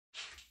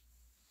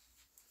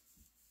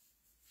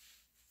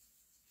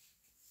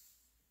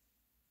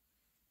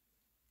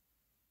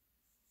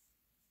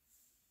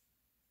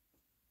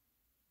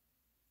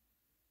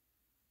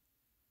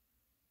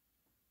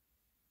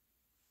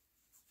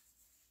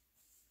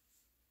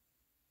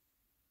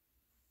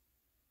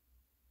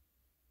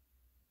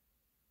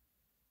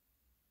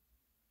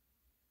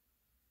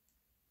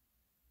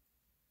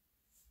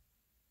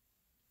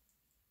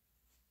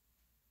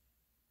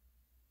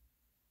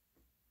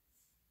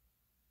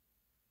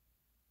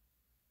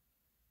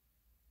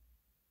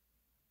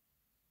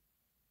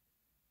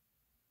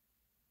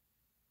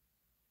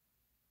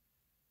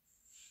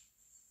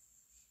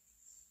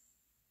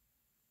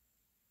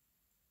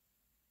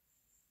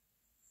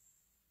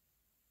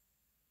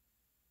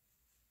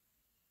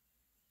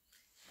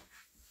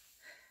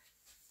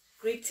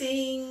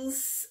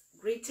Greetings,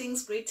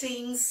 greetings,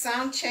 greetings.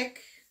 Sound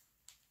check.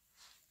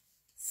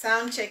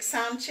 Sound check,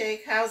 sound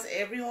check. How's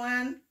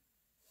everyone?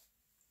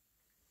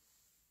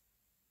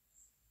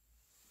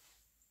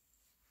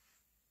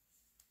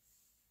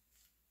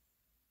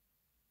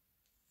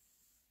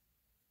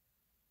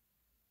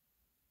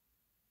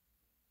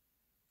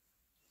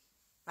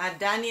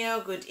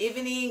 Daniel, good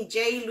evening.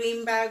 Jay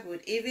Luimba,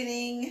 good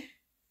evening.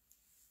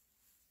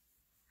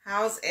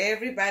 How's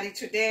everybody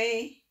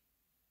today?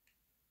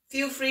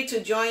 Feel free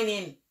to join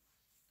in.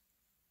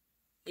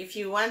 If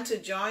you want to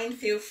join,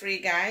 feel free,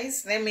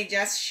 guys. Let me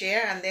just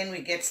share and then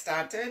we get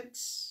started.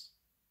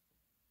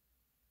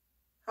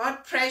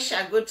 Hot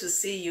Pressure, good to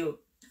see you.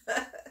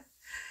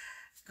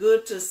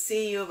 Good to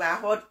see you, by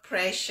Hot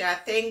Pressure.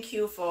 Thank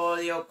you for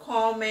your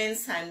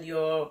comments and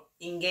your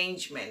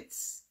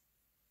engagements.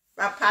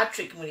 By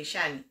Patrick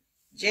Mulishani.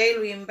 Jay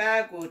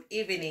Luimba, good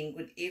evening,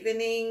 good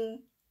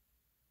evening.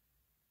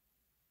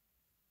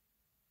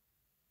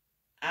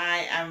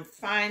 I am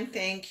fine,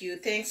 thank you.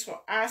 Thanks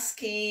for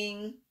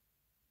asking.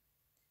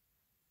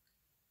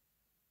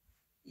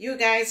 You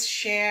guys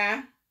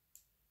share.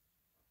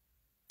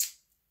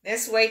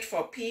 Let's wait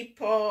for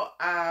people.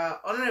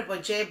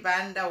 Honorable Jay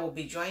Banda will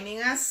be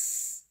joining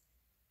us.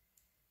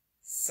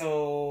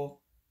 So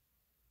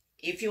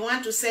if you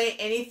want to say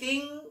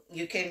anything,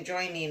 you can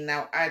join in.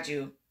 I'll add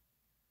you.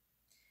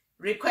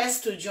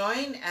 Request to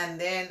join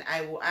and then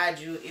I will add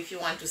you if you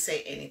want to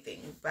say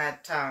anything.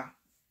 But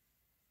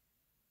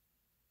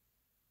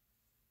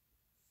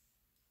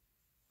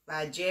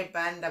Jay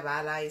Banda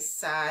Bala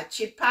is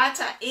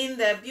Chipata in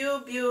the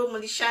Biu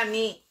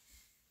Mulishani.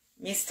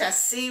 Mr.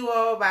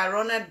 Siwo by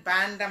Ronald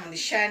Banda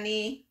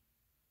Mulishani.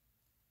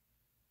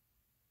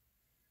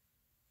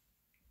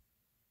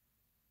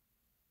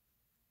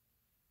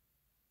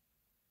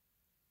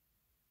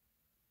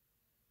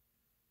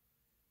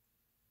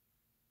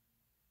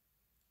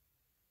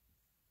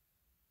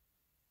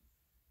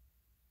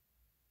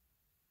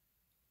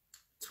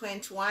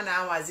 "21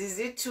 hours. Is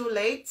it too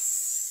late?"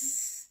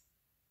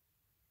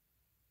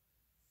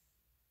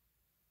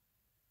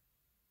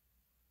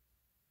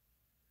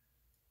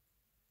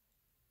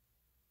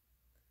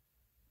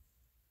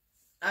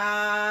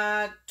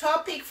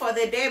 Topic for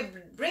the day,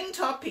 bring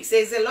topics.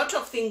 There's a lot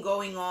of things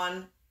going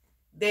on.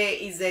 There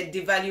is a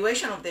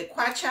devaluation of the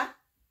kwacha.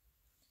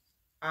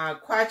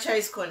 Kwacha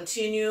is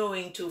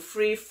continuing to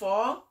free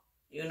fall,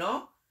 you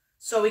know.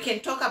 So we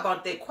can talk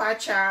about the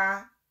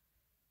kwacha,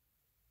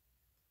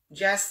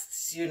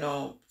 just, you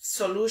know,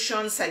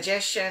 solutions,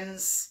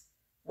 suggestions,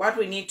 what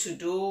we need to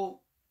do.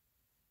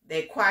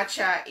 The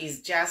kwacha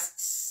is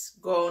just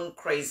gone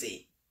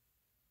crazy.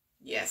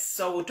 Yes,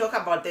 so we'll talk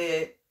about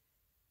the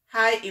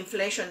high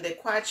inflation, the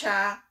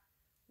kwacha.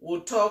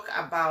 We'll talk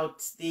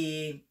about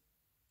the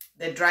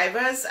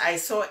drivers. I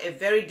saw a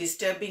very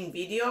disturbing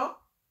video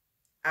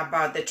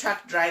about the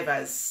truck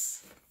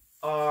drivers.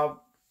 I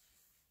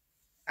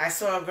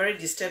saw a very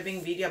disturbing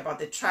video about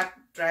the truck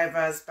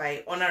drivers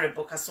by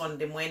Honorable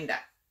Kasonde Mwenda.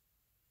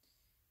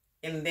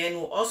 And then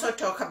we'll also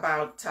talk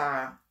about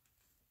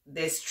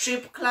the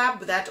strip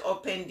club that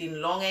opened in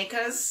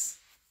Longacres,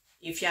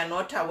 if you're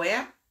not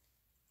aware.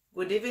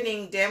 Good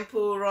evening,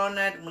 Dempu,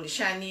 Ronald,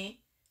 Mulishani.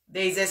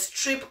 There is a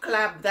strip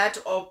club that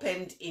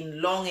opened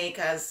in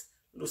Longacres,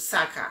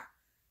 Lusaka.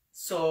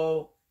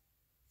 So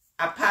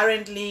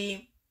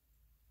apparently,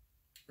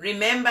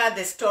 remember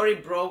the story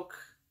broke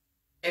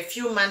a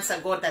few months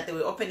ago that they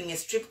were opening a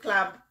strip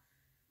club,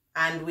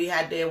 and we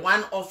had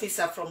one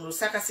officer from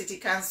Lusaka City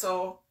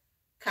Council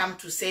come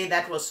to say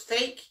that was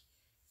fake.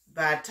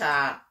 But,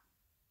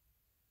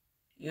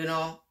 you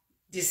know,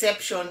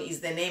 deception is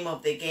the name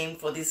of the game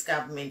for this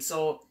government.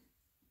 So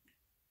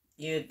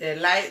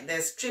the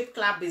strip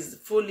club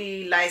is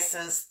fully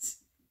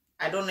licensed.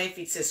 I don't know if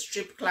it's a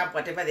strip club,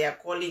 whatever they are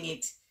calling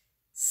it.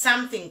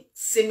 Something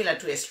similar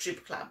to a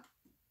strip club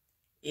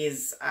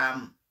is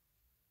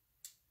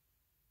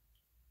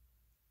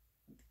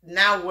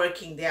now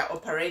working. They are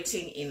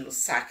operating in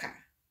Lusaka.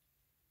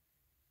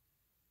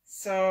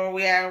 So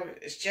we are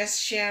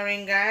just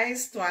sharing,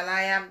 guys, to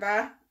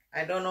Alayaba.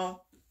 I don't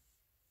know.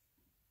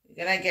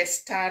 We're gonna get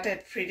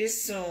started pretty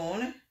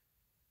soon.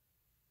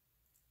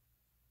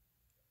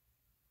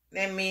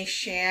 Let me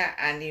share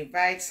and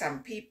invite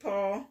some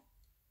people.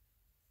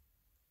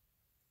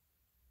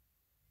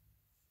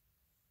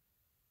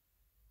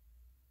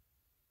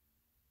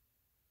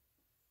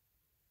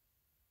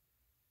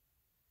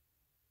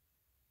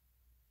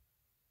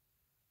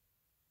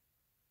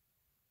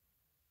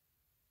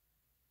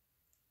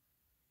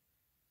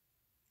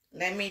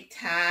 Let me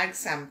tag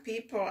some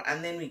people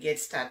and then we get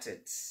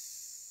started.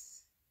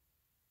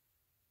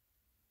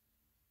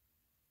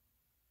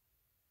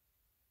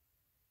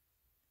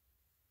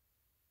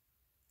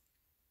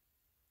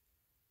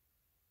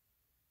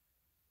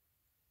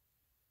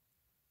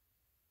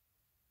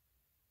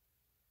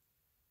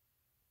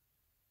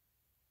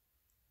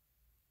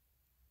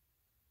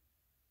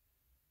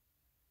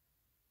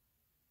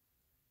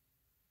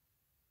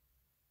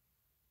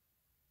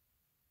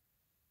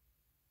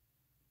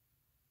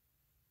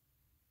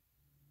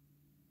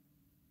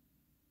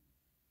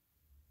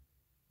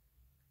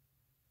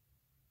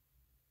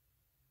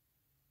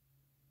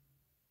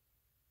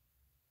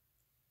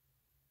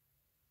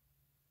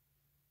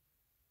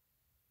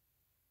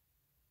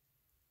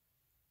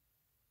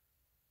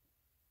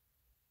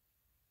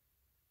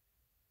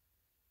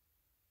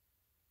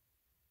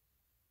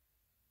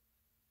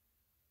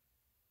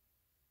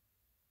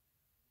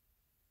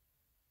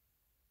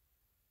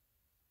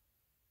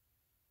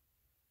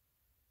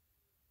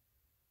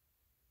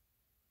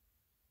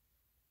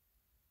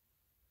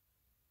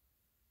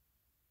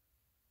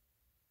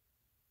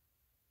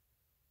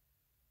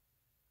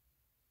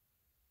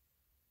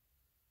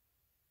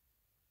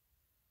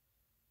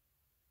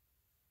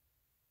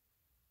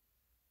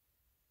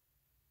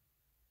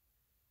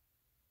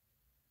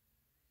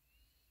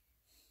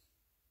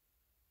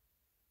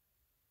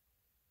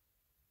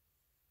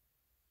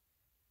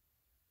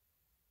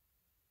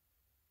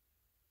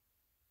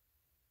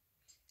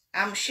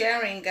 I'm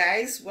sharing,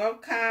 guys.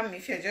 Welcome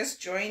if you're just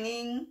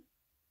joining.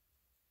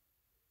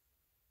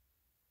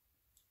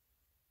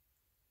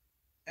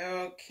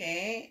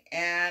 Okay,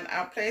 and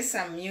I'll play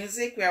some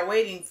music. We are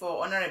waiting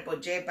for Honorable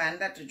J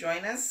Banda to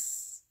join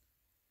us.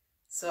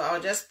 So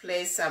I'll just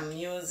play some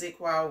music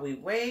while we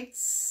wait.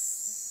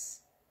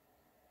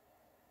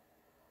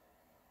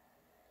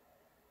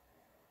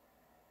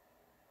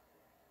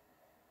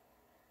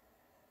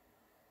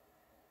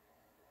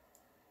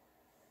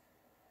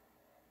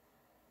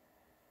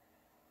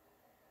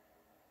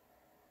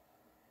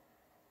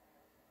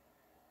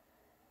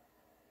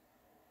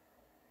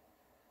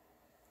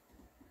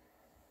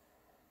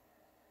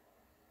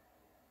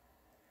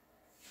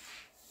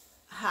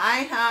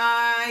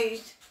 Hi.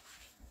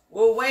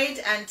 We'll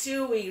wait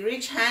until we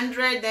reach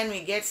 100, then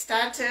we get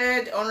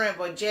started.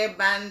 Honorable J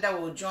Banda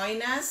will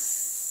join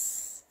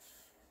us.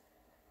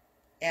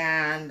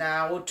 And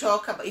we'll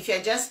talk about, if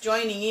you're just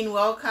joining in,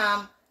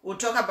 welcome. We'll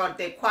talk about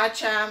the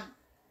kwacha,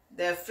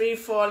 the free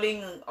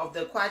falling of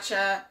the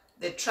kwacha,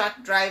 the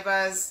truck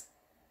drivers,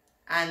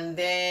 and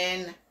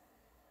then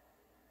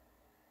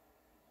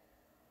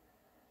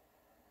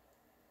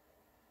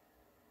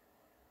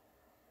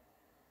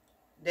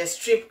the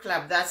strip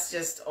club that's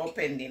just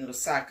opened in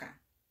Lusaka.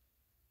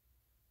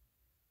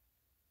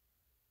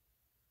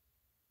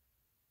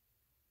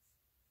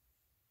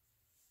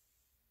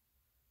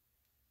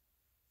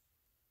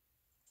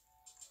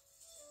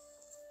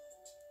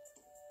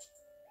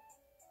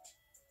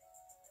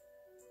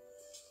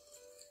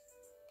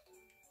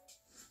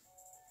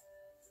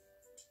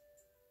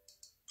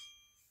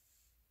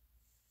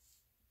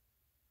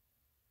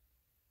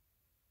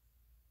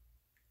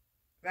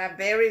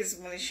 Raberries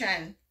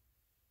Mulishan.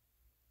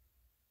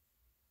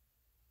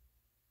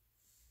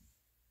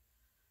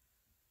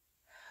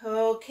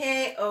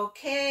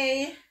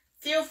 Okay.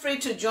 Feel free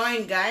to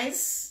join,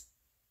 guys.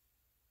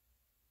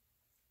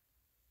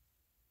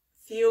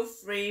 Feel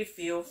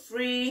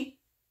free.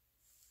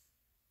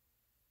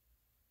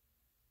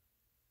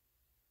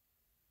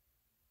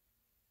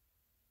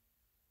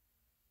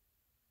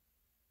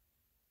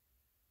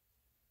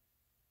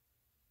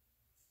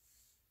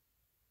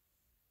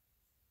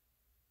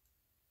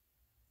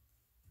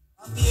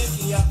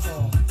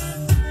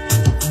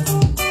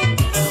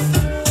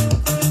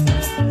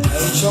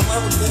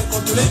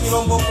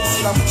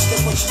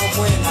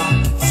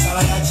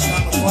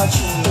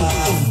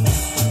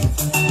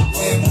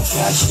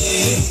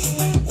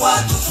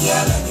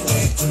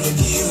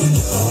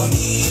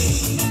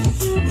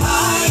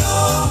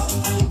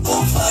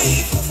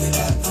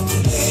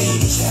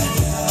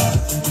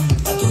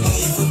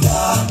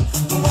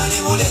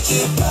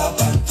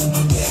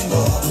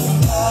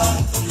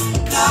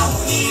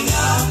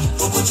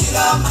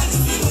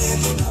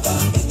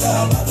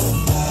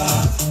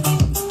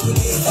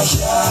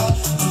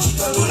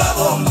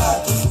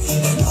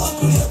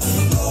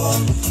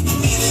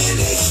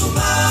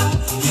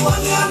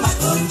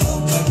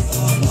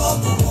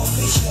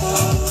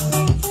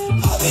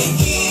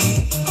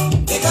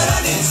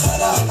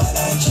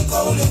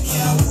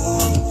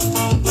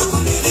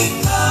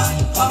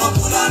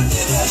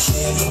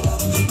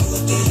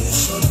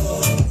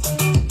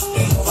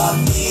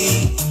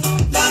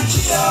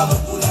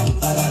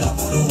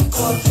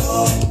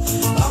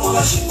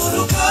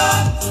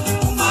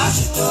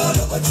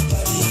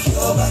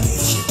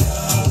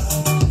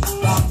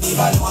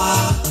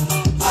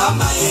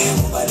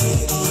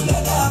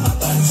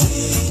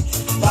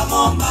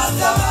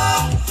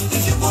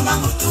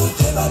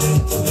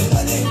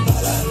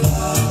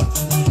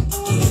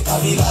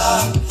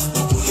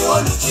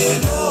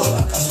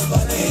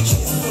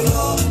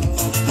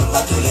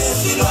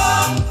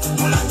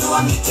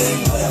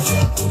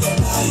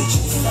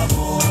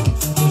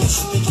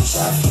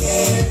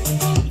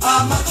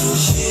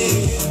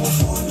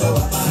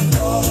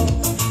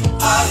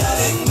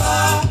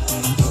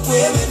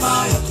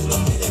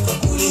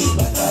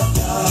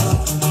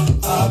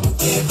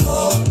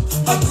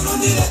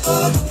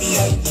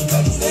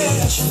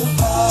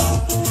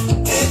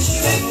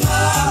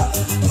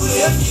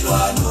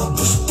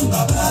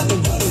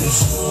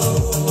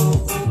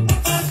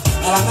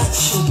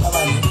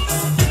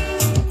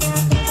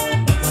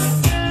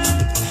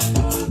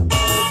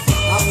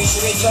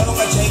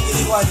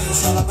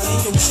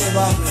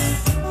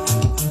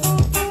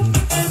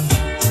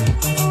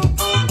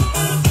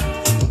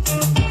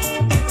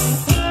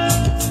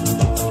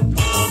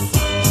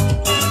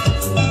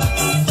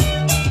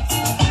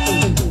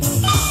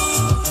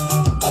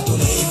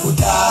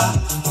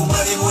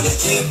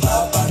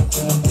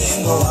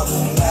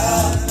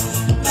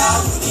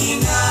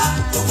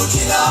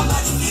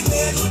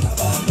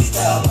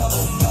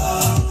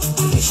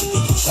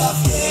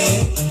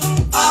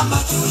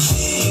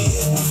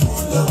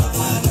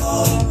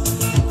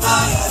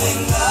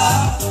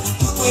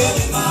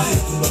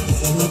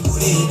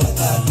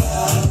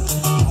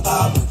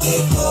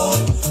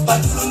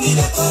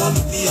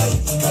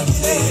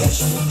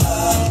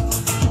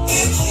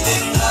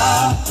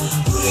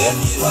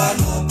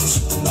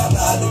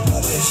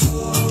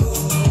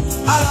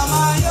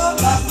 Alamayo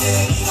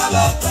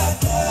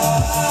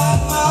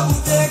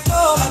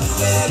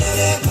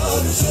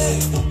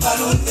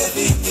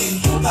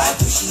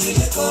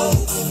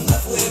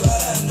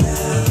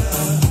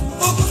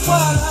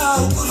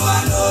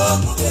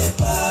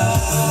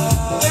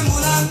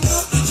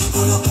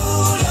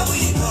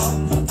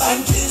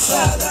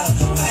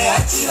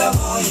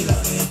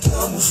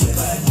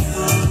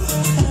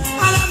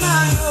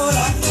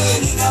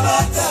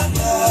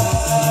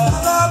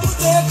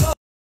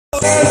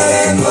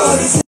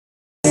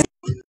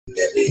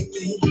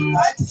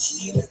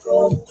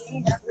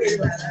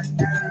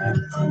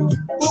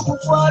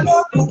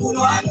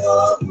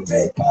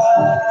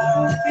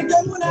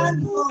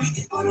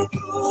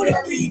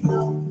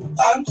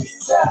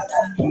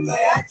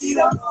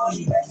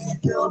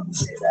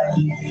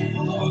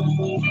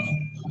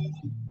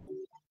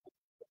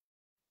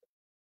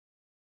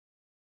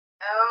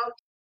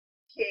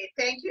Okay,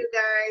 thank you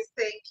guys.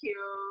 Thank you.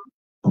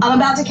 I'm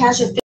about to cash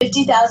a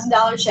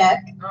 $50,000 check.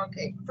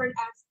 Okay.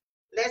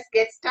 Let's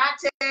get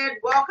started.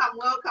 Welcome,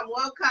 welcome,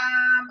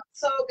 welcome.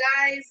 So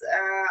guys,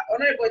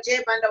 Honorable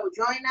J Banda will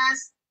join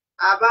us.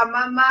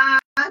 Mama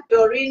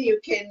Doreen, you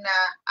can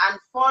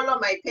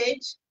unfollow my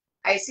page.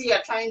 I see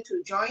you're trying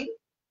to join.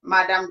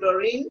 Madam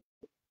Doreen,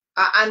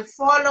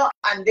 unfollow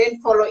and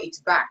then follow it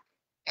back.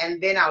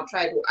 And then I'll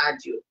try to add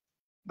you.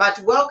 But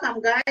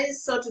welcome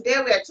guys. So today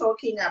we are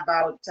talking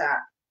about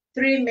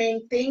three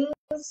main things.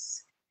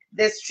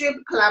 The strip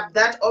club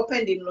that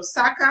opened in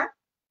Lusaka,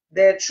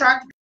 the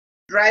truck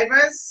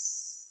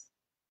drivers,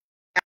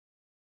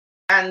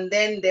 and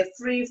then the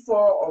free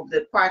fall of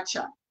the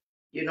kwacha,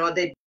 you know,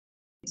 the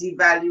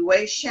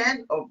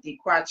devaluation of the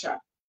kwacha.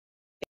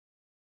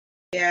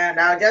 And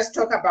I'll just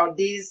talk about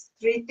these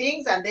three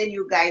things and then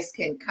you guys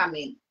can come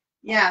in.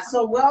 Yeah,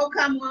 so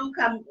welcome,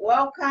 welcome,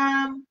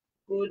 welcome.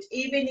 Good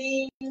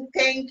evening.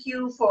 Thank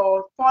you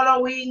for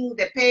following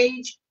the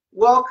page.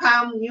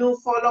 Welcome, new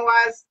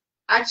followers.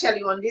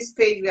 Actually, on this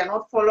page, we are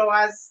not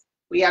followers.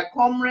 We are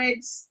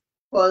comrades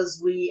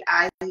because we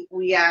are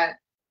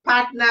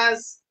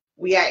partners.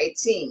 We are a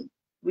team.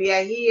 We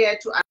are here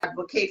to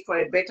advocate for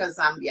a better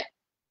Zambia.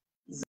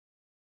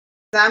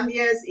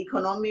 Zambia's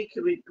economic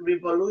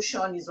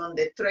revolution is on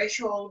the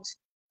threshold.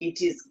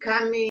 It is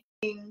coming,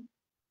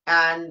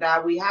 and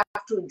we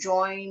have to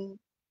join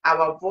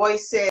our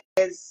voices.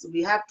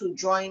 We have to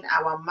join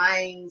our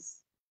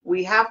minds.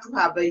 We have to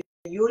have a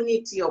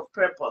unity of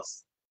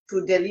purpose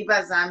to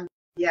deliver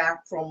Zambia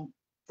from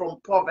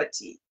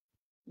poverty.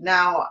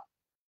 Now,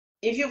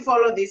 if you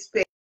follow this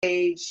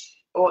page,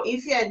 or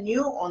if you are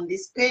new on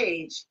this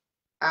page,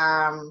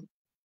 I'm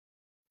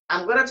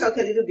going to talk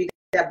a little bit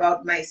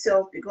about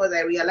myself because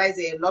I realize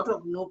there are a lot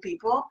of new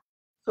people.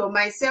 So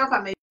myself,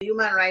 I'm a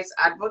human rights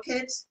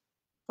advocate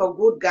for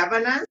good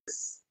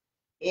governance.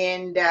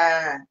 And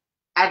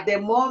at the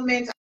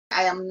moment,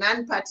 I am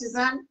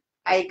non-partisan.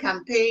 I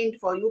campaigned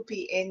for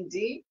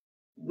UPND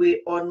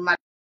on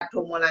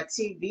Matomola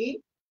TV.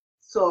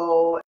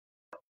 So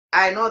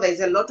I know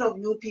there's a lot of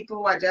new people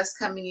who are just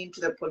coming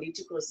into the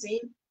political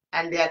scene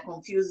and they are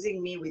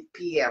confusing me with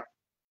PF.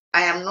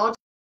 I am not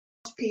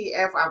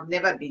PF. I've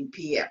never been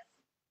PF.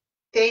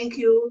 Thank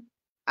you,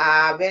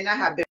 Vena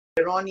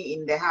Haberoni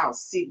in the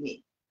house,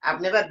 Sydney.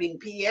 I've never been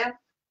PF.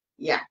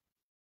 Yeah.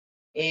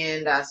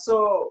 And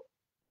so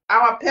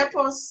our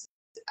purpose,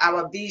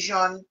 our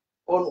vision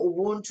on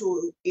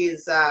Ubuntu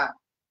is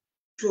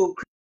to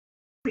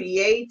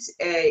create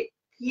a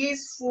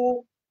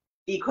peaceful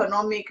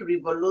economic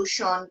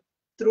revolution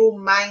through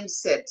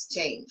mindset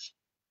change,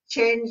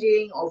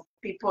 changing of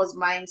people's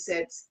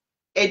mindsets,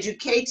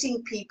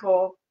 educating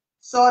people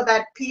so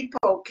that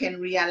people can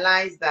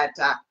realize that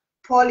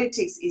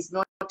politics is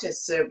not a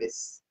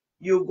service.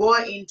 You go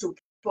into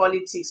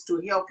politics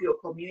to help your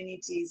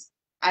communities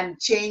and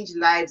change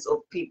lives of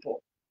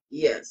people.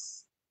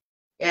 Yes.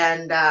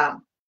 And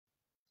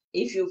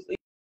if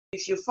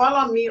you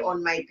follow me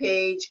on my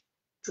page,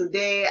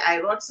 today I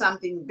wrote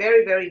something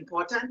very, very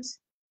important.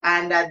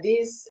 And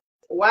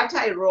what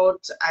I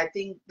wrote, I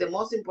think the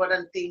most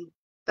important thing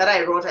that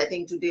I wrote, I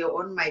think today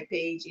on my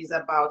page is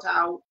about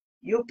how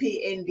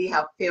UPND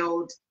have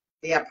failed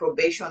their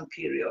probation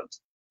period.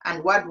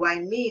 And what do I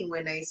mean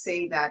when I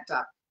say that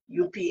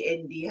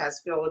UPND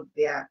has failed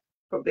their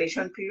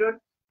probation period?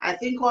 I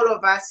think all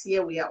of us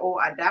here, we are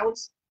all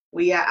adults.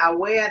 We are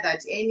aware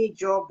that any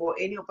job or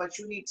any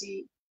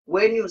opportunity,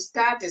 when you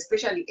start,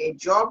 especially a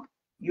job,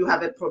 you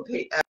have a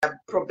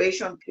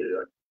probation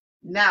period.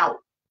 Now,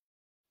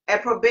 a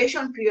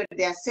probation period,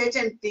 there are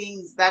certain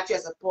things that you're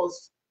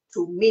supposed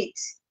to meet.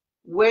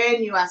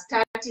 When you are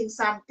starting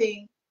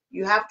something,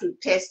 you have to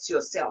test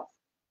yourself.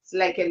 It's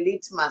like a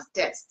litmus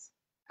test.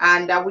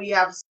 And we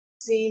have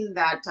seen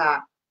that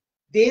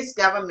this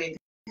government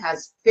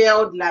has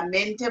failed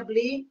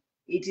lamentably.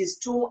 It is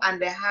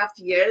 2.5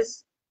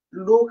 years.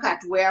 Look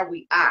at where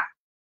we are.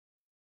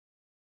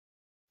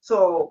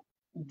 So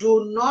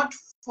do not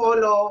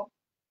follow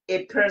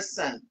a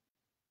person.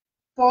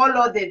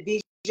 Follow the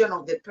vision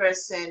of the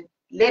person.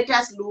 Let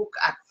us look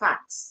at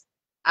facts.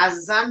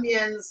 As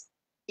Zambians,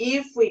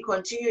 if we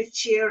continue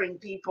cheering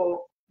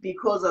people,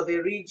 because of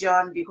a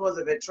region, because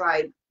of a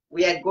tribe,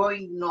 we are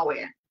going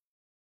nowhere.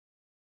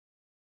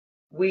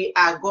 We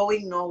are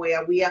going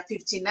nowhere. We are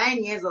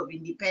 59 years of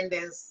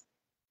independence,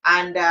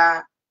 and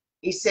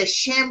it's a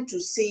shame to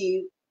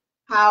see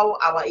how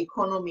our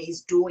economy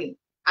is doing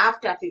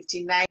after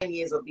 59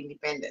 years of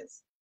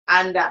independence.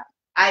 And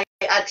I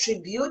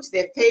attribute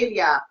the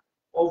failure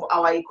of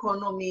our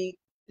economy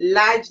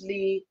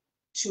largely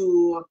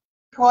to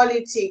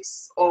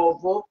politics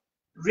of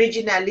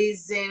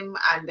regionalism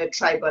and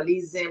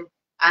tribalism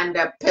and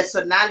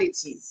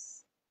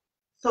personalities.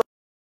 So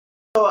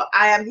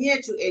I am here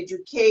to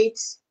educate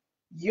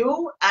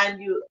you,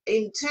 and you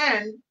in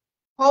turn,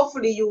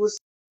 hopefully you will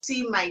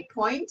see my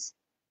point,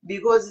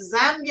 because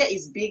Zambia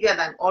is bigger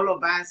than all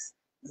of us.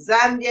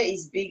 Zambia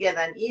is bigger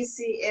than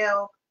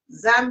ECL.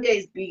 Zambia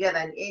is bigger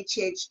than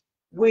HH.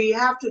 We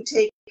have to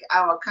take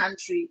our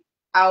country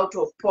out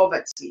of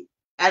poverty.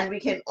 And we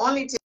can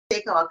only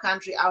take our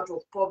country out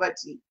of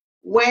poverty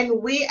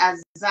when we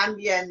as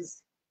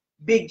Zambians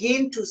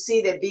begin to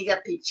see the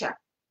bigger picture.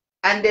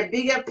 And the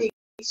bigger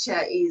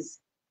picture is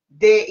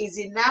there is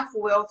enough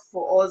wealth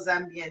for all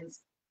Zambians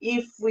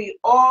if we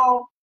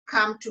all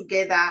come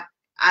together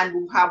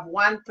and have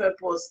one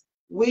purpose,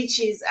 which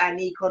is an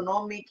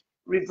economic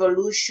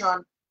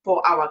revolution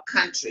for our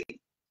country.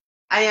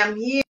 I am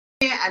here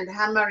and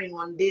hammering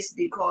on this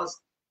because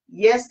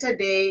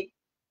yesterday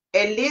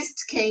a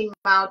list came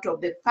out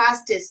of the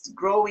fastest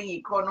growing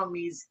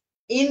economies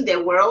in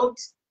the world.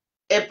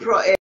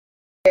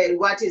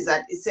 What is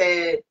that?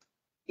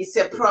 It's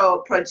a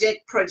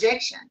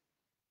projection.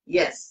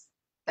 Yes,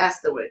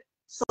 that's the word.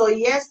 So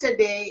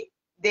yesterday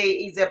there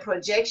is a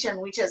projection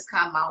which has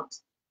come out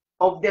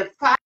of the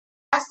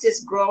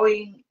fastest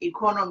growing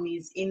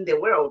economies in the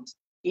world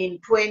in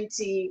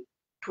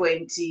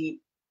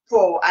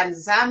 2024, and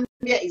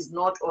Zambia is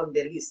not on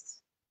the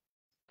list.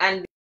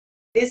 And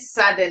this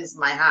saddens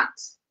my heart.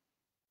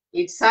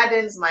 It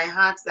saddens my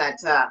heart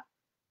that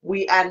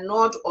we are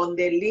not on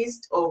the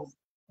list of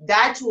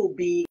that will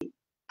be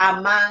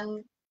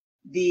among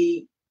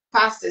the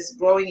fastest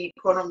growing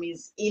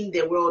economies in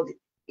the world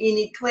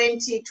in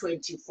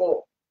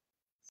 2024.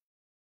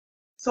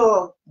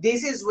 So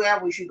this is where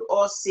we should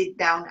all sit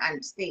down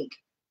and think,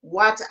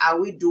 what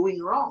are we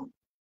doing wrong?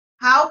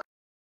 How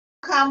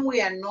come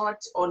we are not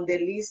on the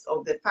list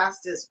of the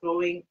fastest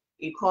growing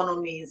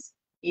economies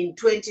in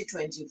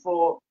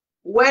 2024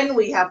 when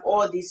we have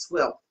all this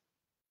wealth?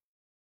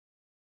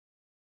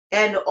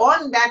 And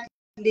on that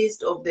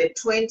list of the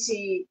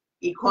 20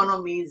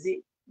 economies,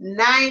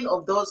 9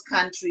 of those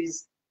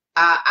countries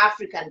are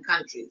African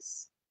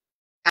countries.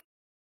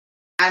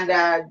 And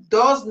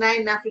those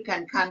 9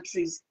 African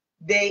countries,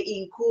 they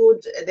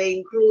include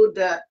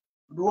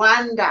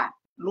Rwanda.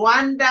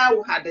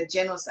 Rwanda had a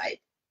genocide.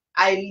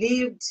 I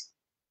lived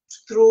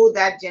through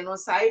that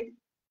genocide.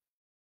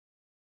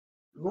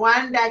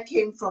 Rwanda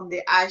came from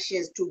the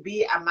ashes to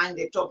be among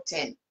the top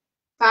 10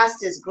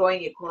 fastest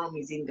growing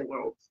economies in the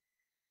world.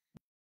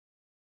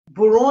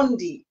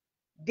 Burundi,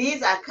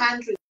 these are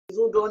countries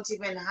who don't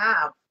even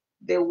have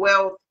the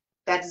wealth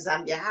that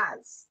Zambia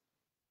has.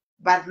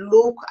 But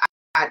look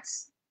at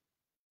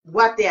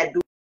what they are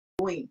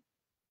doing.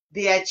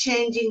 They are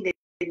changing the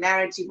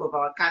narrative of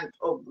our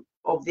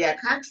of their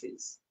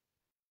countries.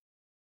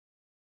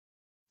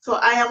 So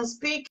I am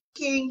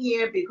speaking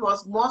here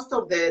because most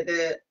of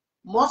the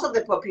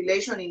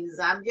population in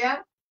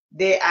Zambia,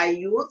 they are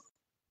youth.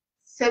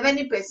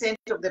 70%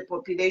 of the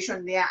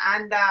population, they are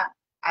under,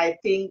 I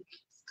think,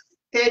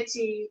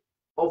 30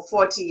 or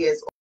 40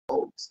 years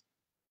old.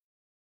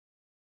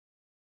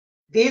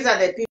 These are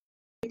the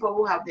people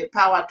who have the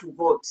power to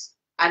vote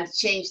and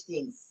change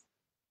things.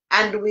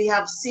 And we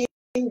have seen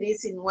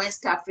this in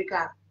West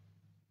Africa.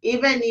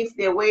 Even if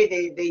the way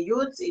the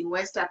youths in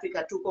West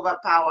Africa took over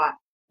power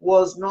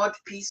was not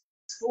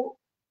peaceful,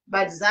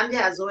 but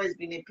Zambia has always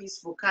been a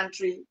peaceful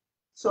country.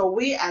 So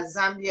we as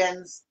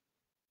Zambians,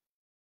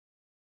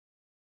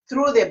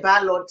 through the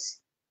ballot,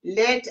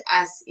 let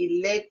us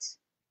elect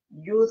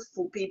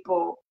youthful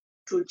people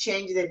to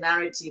change the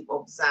narrative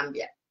of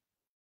Zambia.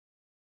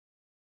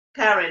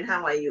 Karen,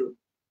 how are you?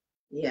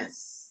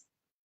 Yes.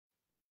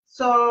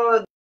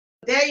 So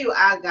there you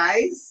are,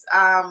 guys.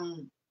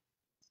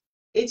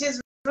 It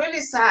is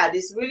really sad.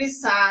 It's really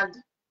sad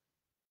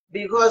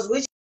because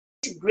which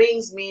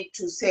brings me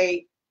to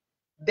say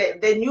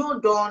the new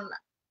dawn,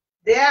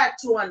 they are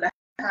 2.5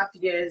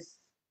 years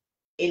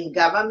in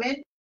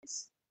government,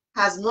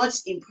 has not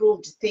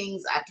improved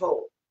things at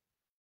all.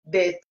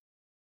 The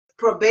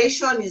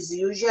probation is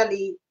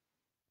usually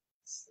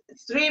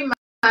 3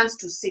 months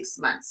to 6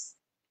 months.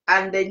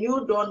 And the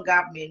new dawn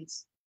government,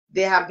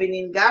 they have been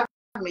in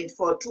government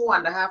for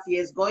 2.5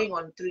 years, going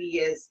on 3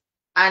 years,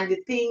 and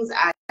the things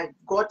are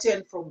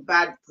gotten from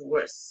bad to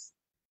worse.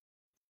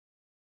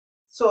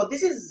 So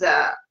this is,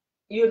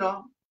 you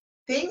know,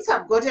 things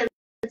have gotten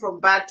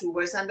from bad to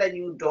worse under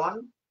New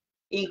Dawn,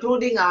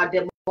 including our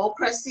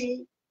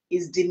democracy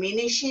is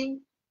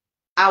diminishing,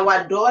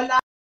 our dollar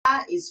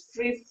is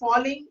free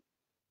falling,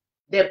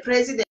 the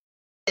president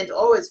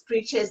always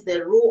preaches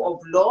the rule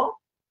of law,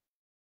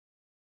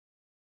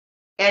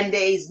 and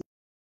there is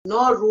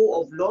no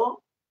rule of law.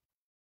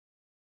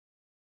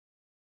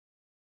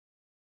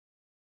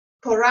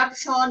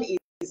 Corruption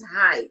is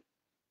high.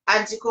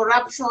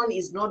 Anti-corruption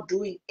is not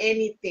doing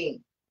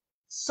anything.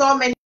 So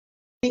many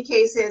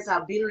cases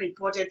have been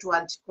reported to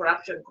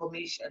Anti-Corruption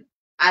Commission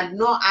and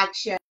no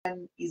action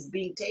is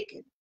being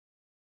taken.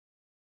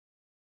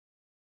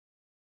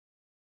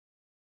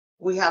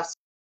 We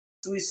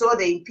saw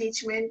the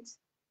impeachment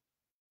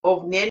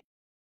of Nene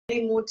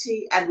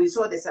Muti and we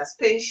saw the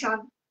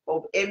suspension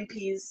of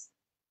MPs.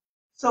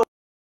 So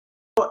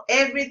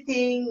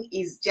everything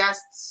is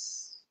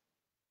just,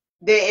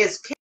 there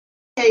is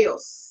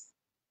chaos.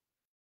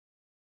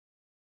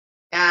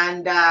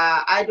 And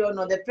I don't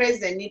know, the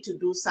president needs to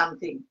do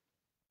something.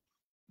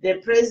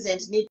 The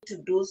president needs to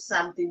do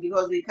something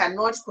because we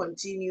cannot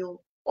continue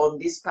on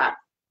this path.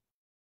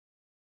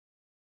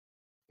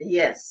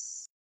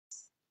 Yes.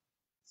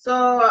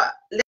 So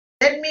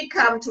let me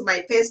come to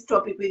my first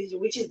topic,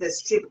 which is the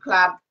strip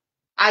club.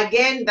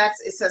 Again,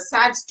 it's a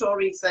sad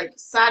story. It's like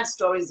sad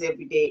stories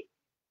every day.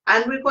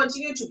 And we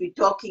continue to be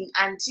talking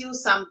until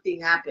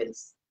something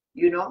happens,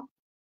 you know.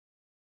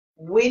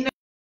 Winners,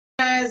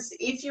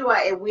 if you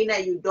are a winner,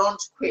 you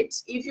don't quit.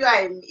 If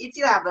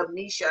you have a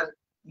mission,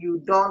 you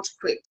don't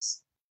quit.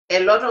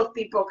 A lot of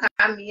people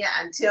come here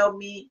and tell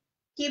me,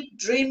 keep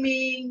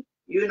dreaming,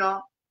 you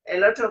know. A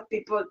lot of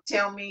people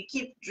tell me,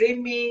 keep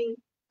dreaming,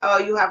 or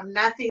you have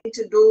nothing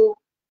to do.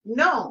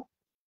 No.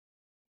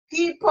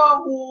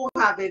 People who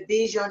have a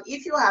vision,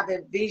 if you have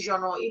a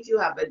vision or if you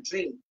have a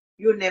dream,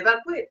 you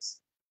never quit.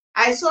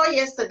 I saw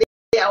yesterday,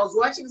 I was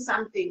watching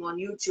something on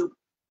YouTube,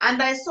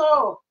 and I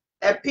saw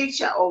a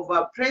picture of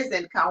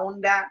President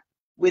Kaunda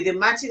with the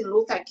Martin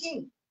Luther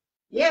King.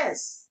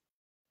 Yes.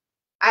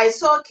 I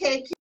saw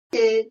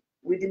KK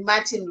with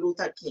Martin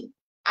Luther King.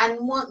 And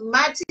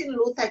Martin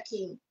Luther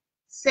King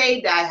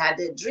said, I had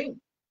a dream.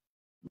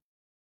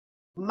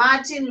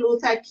 Martin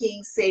Luther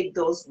King said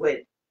those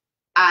words,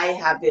 I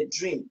have a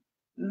dream.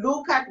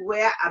 Look at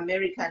where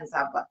Americans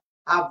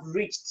have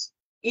reached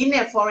in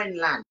a foreign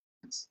land.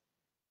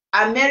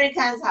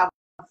 Americans have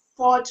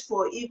fought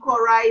for equal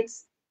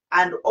rights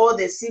and all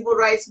the civil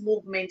rights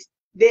movement.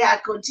 They are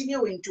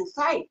continuing to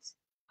fight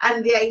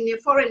and they are in a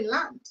foreign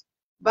land.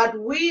 But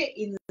we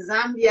in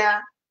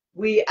Zambia,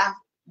 we are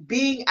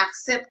being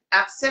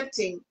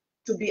accepting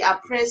to be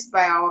oppressed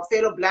by our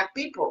fellow Black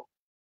people.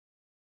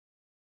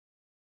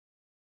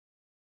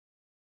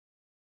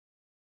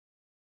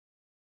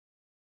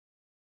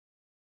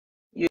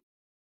 You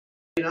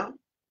know,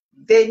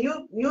 they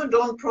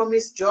don't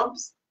promise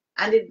jobs,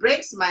 and it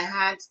breaks my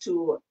heart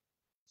to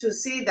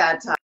see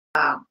that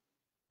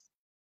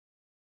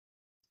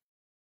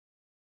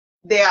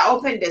they are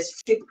opened a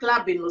strip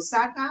club in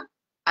Lusaka,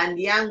 and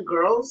young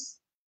girls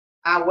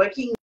are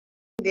working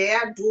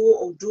there,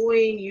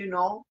 doing, you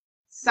know,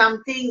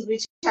 some things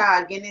which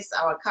are against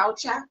our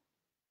culture.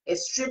 A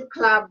strip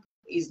club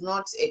is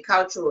not a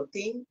cultural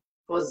thing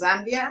for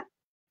Zambia.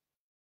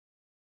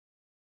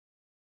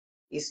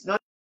 It's not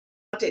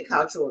a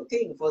cultural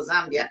thing for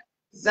Zambia.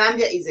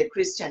 Zambia is a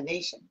Christian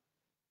nation.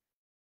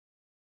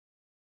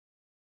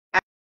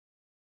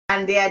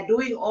 And they are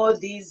doing all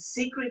these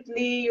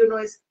secretly, you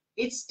know,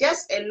 it's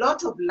just a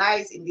lot of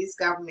lies in this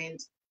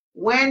government.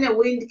 When a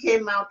wind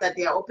came out that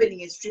they are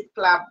opening a strip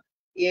club,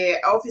 an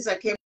officer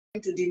came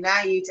to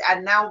deny it,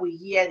 and now we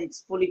hear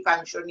it's fully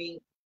functioning.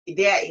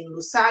 There in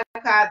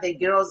Lusaka, the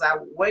girls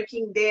are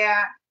working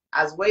there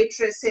as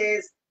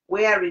waitresses,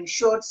 wearing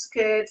short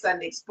skirts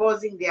and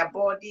exposing their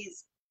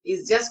bodies.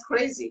 It's just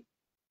crazy.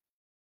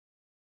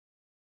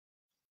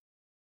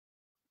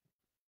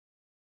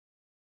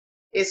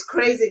 It's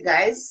crazy,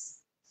 guys.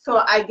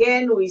 So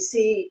again, we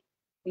see,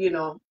 you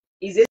know,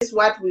 is this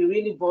what we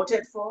really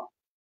voted for?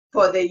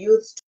 For the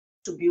youth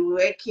to be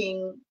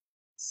working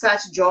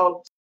such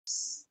jobs,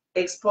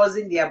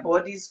 exposing their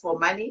bodies for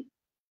money?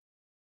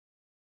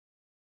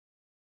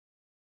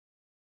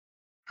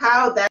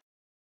 How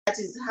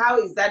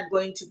is that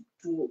going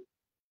to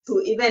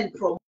even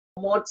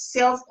promote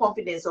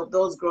self-confidence of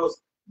those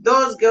girls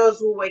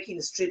who work in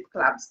strip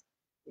clubs?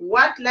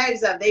 What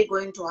lives are they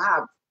going to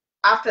have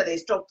after they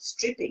stop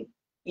stripping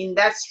in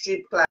that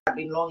strip club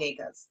in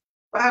Longacres?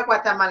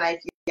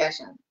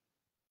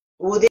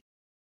 Will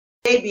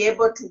they be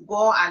able to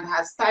go and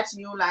start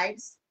new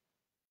lives,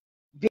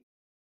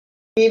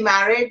 be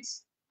married?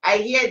 I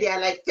hear there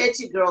are like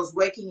 30 girls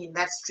working in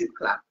that strip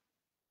club.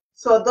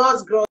 So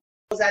those girls,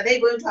 are they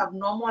going to have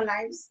normal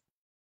lives?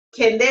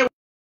 Can they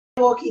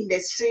walk in the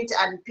street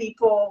and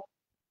people,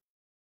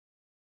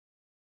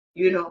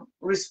 you know,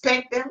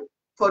 respect them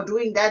for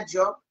doing that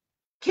job?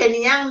 Can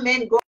young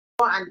men go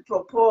and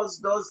propose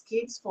those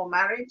kids for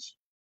marriage?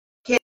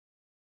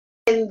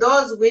 Can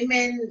those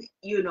women,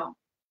 you know,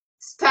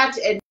 start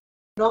a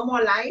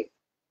normal life,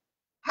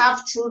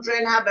 have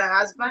children, have a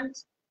husband?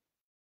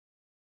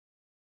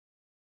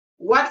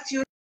 What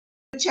future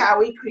are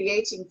we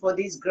creating for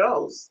these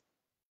girls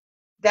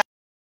that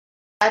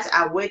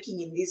are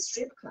working in these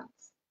strip clubs?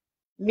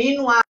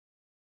 Meanwhile,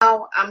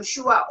 I'm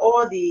sure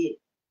all the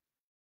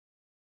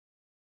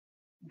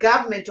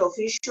government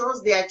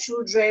officials, their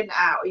children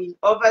are in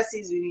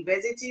overseas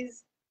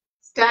universities,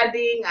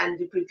 studying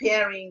and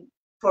preparing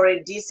for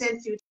a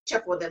decent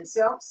future for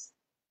themselves.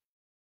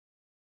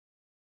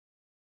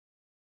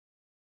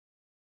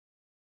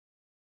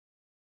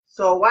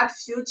 So what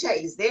future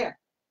is there?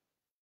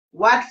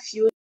 What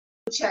future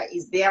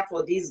is there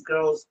for these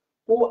girls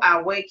who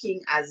are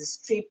working as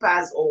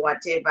strippers or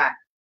whatever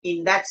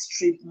in that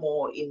strip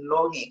mall in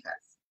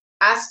Longacres?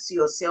 Ask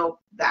yourself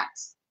that.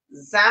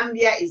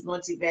 Zambia is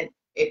not even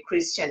a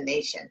Christian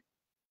nation.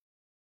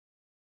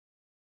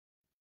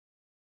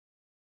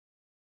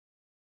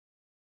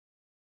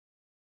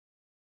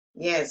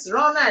 Yes,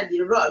 Ronald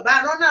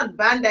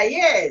Banda,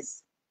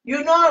 yes.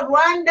 You know,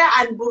 Rwanda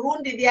and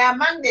Burundi, they are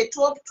among the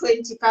top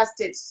 20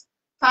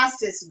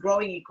 fastest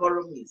growing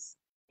economies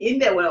in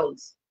the world.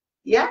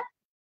 Yeah?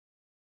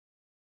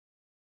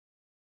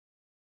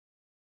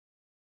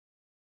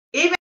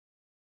 Even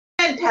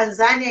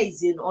Tanzania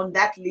is on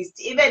that list,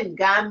 even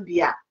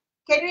Gambia.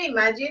 Can you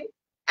imagine?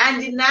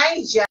 And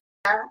Niger,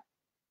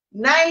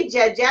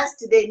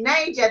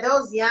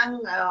 those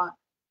young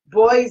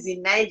boys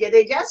in Niger,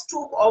 they just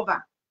took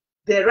over.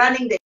 They're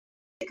running the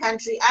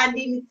country, and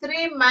in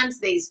 3 months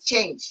there is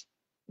change.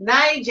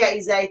 Niger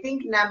is, I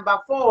think, number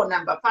 4 or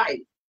number 5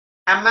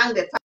 among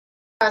the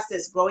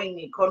fastest growing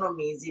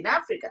economies in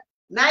Africa.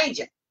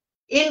 Niger.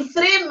 In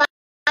 3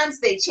 months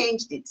they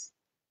changed it.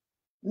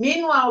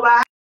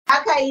 Meanwhile,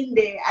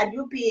 Hakainde and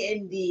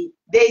UPND,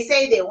 they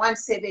say they want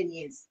 7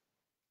 years.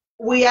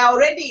 We are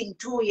already in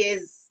 2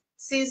 years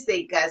since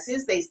they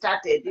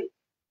started.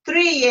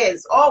 3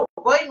 years,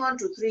 going on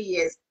to 3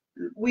 years.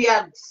 We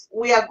are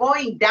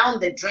going down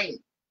the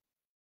drain.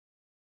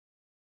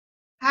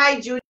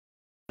 Hi, Judy.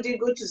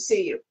 Good to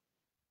see you.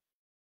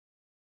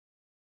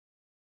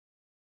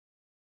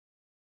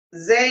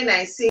 Zain,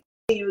 I see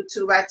you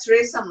too.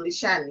 Teresa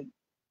Mlishani.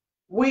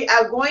 We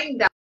are going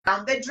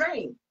down the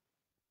drain.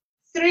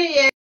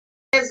 3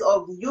 years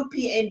of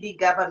UPND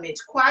government.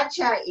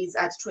 Kwacha is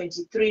at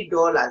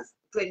 $23.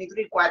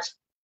 23 kwacha.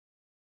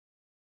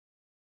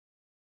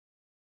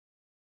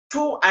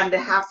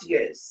 2.5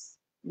 years.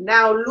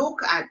 Now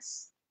look at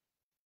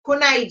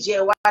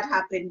Kunaije, what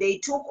happened. They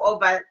took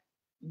over.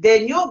 The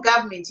new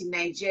government in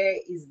Nigeria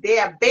is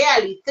there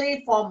barely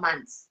 3-4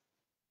 months.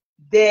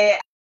 They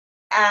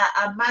are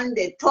among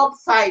the top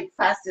 5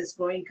 fastest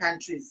growing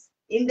countries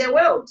in the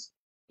world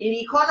in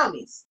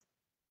economies.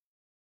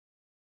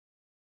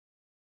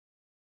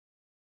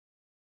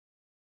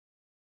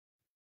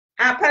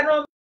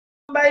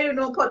 You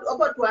know,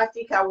 to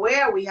Africa,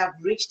 where we have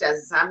reached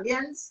as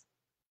Zambians,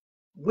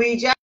 we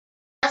just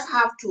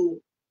have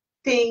to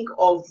think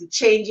of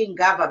changing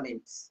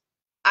governments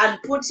and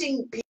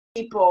putting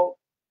people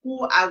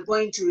who are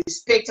going to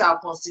respect our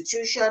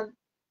constitution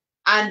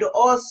and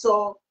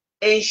also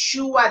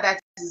ensure that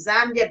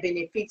Zambia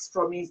benefits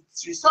from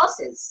its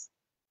resources.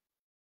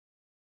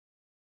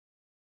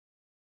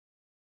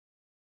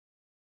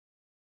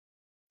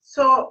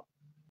 So,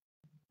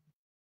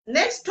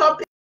 next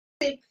topic,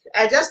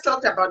 I just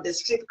talked about the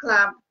strip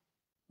club.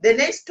 The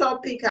next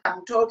topic,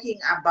 I'm talking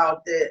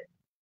about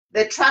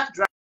the truck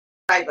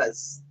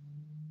drivers.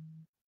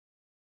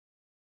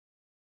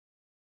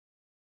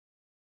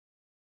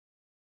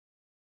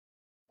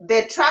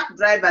 The truck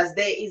drivers,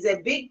 there is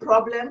a big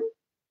problem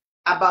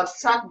about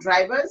truck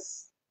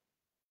drivers.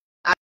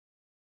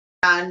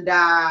 And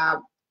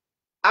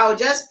I'll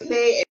just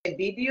play a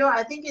video.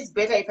 I think it's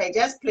better if I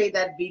just play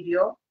that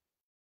video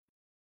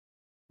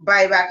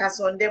by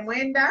Bakasonde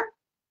Mwenda,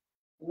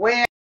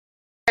 where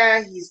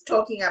he's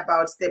talking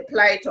about the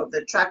plight of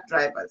the truck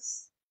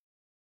drivers.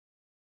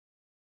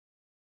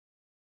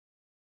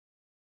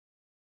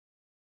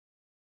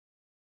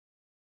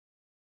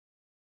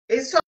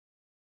 It's so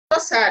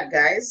sad,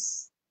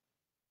 guys.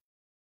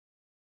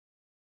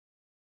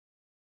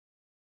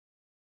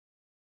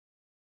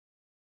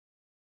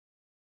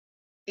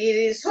 It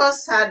is so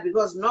sad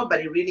because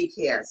nobody really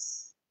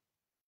cares.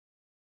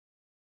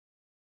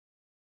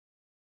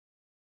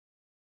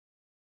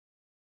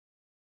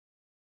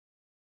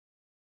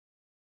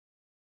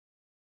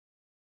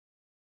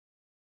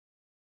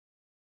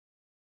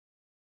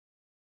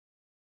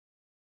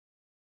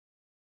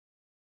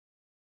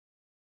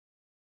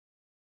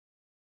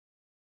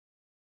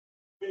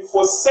 Been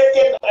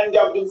forsaken and they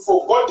have been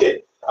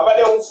forgotten.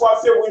 Abade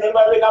umfwafe bwino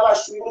babe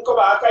nabashunguruko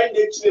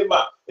bakainde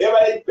chilema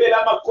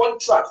ebayipela ama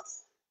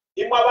contracts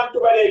imwe abantu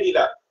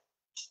balelila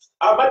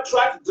ama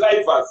truck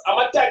drivers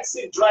ama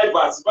taxi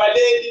drivers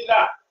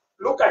balelila.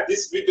 Look at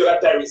this video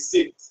that I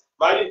received.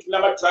 Bali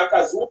nama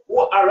truckers who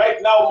are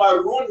right now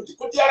marooned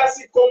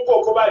kutiarasi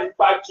Congo ko bali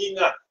parking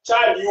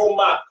child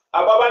yuma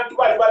ababantu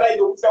bali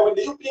balayira ukufika. When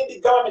the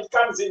UPND government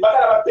comes in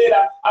bakala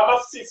bapela ama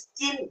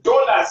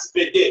 $15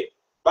 per day.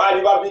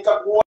 Bali babika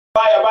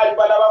kuwaya bali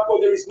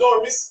balabako. There is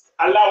no risk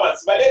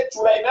allowance. But in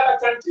other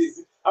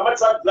countries, ama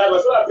truck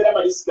drivers don't have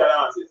risk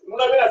allowances.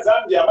 Munabela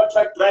Zambia, ama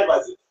truck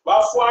drivers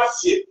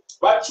bafwafye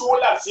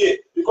bachula fye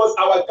because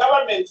our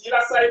government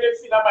ila side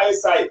fina my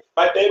side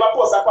but they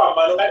baposa kwa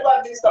mano ngati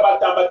ba minister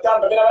batamba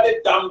bena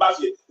bale tamba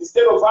fye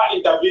instead of her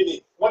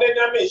intervening mone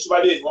nyame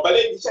ishbaleni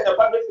wabale ngishanya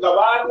pambe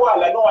ngabantu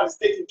ala no one is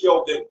taking care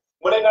of them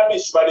mone nyame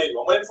ishbaleni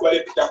mone fubale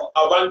pita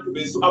abantu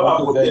beso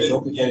abambo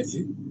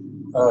kugenzi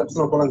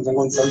tunakola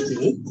nzengo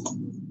nsauti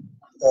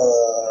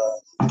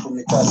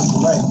kumikasi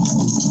mai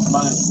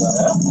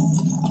manza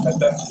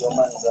katatu ya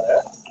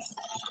manza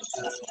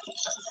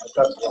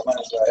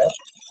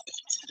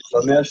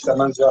Bameshta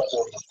manzi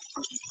hapo.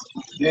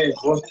 Je,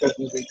 vodka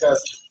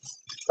tumekasi.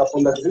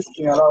 Kapunda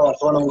kristi ngalawa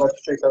tuona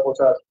ungatifeka kwa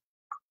tatu.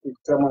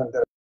 Kama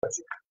ndara.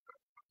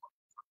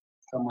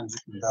 Kama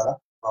ndara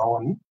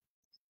baoni.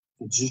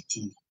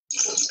 GT.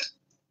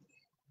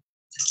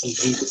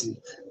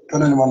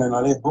 Kana ni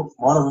maneno lebo,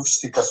 maana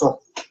vifisika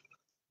so.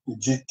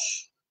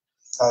 GT.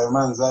 Hayo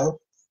manzayo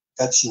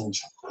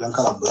kachinja.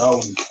 Yankala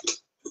brown.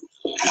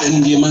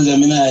 Ndiye manza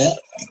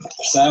minaya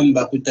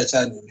samba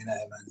kutachana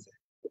minaya manza.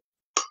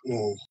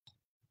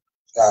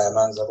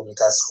 Manza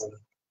kumikasi.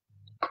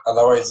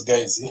 Otherwise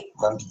guys,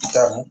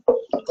 bandipitamu.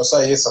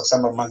 Kosa yes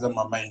kusema manza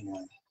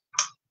mamaini.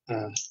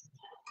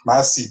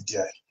 Masid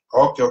ya.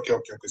 Okay.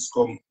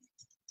 Skom.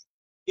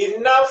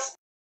 Enough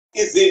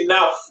is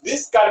enough.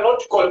 This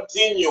cannot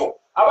continue.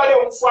 Abale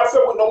umfuafe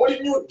muno muri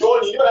new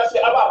dawn ni balafi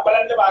aba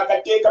balande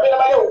bakateka bena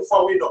bale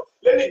umfuafe wino.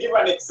 Let me give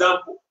an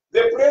example.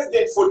 The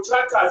president for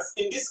truckers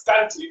in this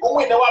country,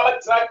 umwina waba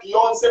truck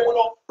yonse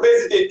muno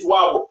president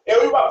wabo.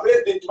 Ewiba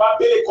president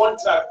wabele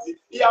contract,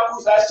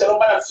 iyakuza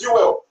shalomba na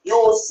fuel. You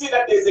will see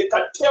that there's a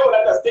cartel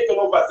that has taken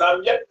over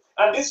Zambia,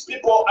 and these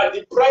people are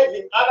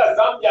depriving other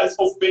Zambians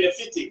of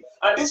benefiting.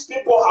 And these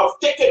people have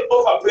taken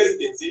over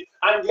presidency,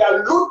 and they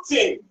are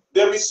looting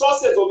the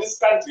resources of this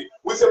country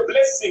with the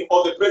blessing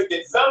of the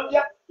president.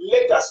 Zambia,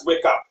 let us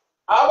wake up.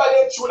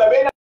 Abale chula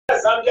bena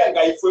Zambia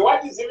nga if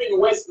what is even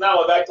worse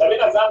now that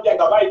Abena Zambia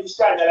nga buy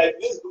Dishanya like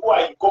these people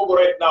are in Congo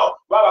right now.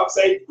 Baba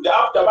said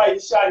after buy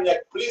Dishanya,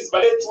 please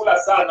bale chula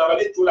sana.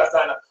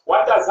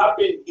 What has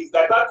happened is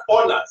that truck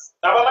owners,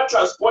 Nabama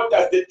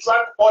transporters, the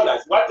truck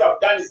owners, what they have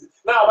done is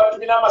now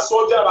batumina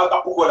masoja na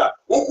bakapukola.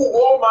 Uku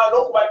goma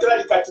no kubatera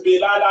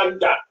likatibela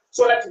landa.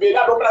 So that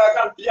bela don't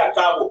can be a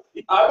cabo.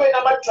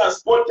 Abena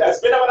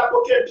transporters, bena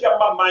wanapoke pia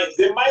mines.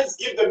 The mines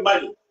give them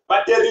money,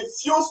 but they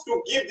refuse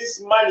to give this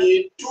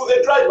money to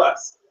the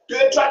drivers. To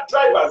the truck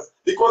drivers,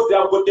 because they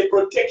have got the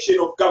protection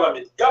of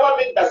government.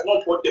 Government does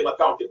not hold them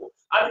accountable.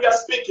 And we are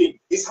speaking,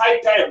 it's high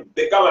time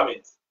the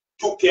government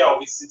took care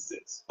of its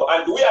citizens.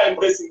 And we are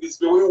embracing this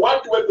people. We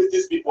want to work with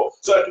these people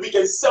so that we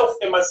can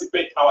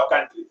self-emancipate our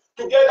country.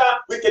 Together,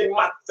 we can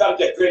make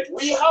Zambia great.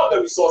 We have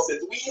the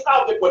resources, we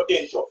have the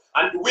potential,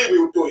 and we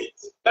will do it.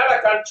 In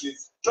other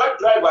countries, truck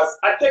drivers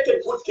are taken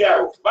good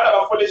care of. But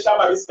our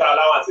Foleshama risk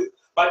allowances.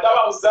 But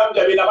our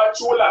Zambia, every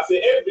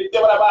day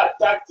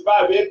attacked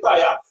by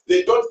empire,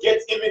 they don't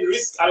get even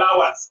risk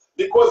allowance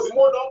because the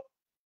model.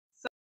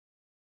 So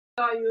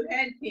you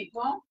heard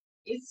people.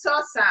 It's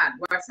so sad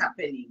what's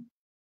happening.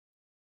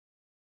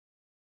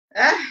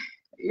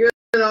 You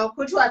know,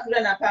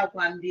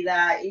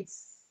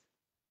 it's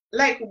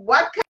like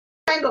what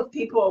kind of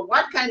people,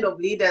 what kind of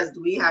leaders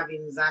do we have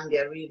in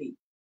Zambia really?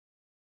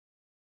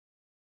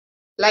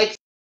 Like,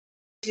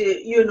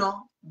 you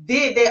know,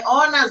 the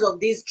owners of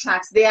these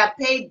trucks, they are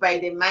paid by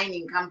the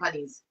mining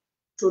companies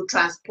to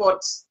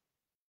transport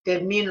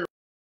the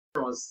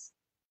minerals.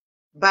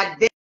 But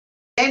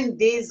then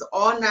these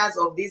owners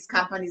of these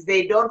companies,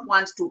 they don't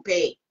want to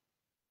pay.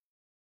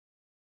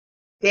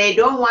 They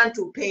don't want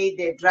to pay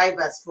the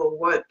drivers for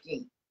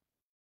working.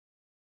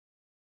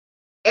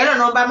 Ero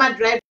nomba ma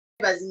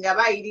drivers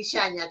ngaba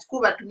irishanya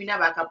tukuba tumina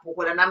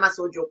bakapokola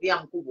namasojo pia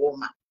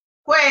mkuboma.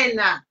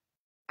 Kwena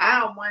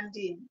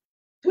mwandi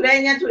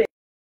tulenya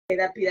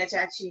pila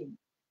chachini.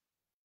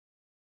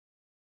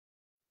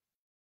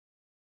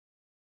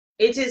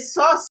 It is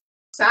so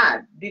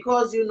sad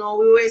because, you know,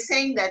 we were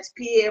saying that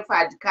PF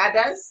had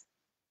cadres,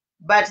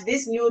 but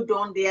this new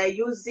dawn, they are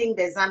using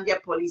the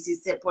Zambia police.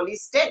 It's a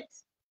police state.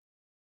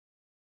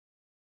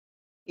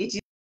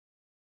 It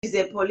is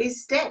a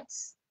police state.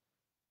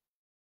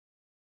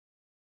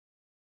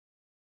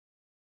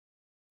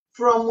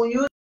 From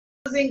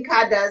using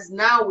cadres,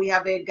 now we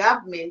have a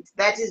government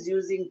that is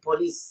using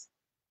police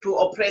to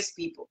oppress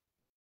people.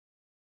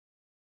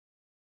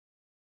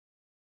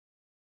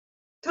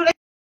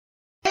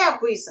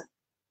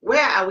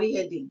 Where are we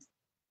heading?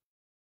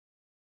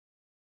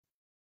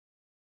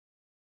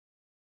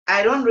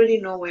 I don't really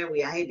know where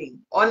we are heading.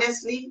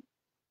 Honestly,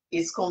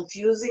 it's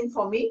confusing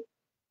for me.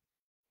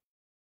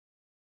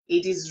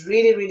 It is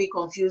really, really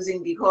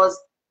confusing because,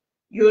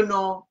 you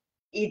know,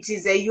 it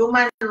is a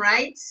human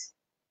right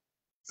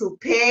to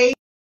pay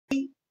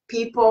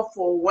people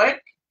for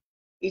work.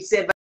 It's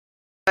a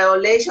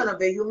violation of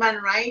the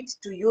human right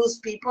to use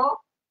people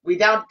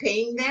without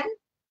paying them.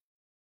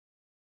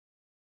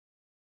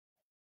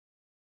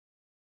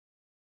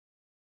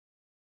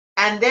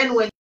 And then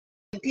when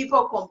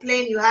people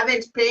complain you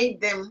haven't paid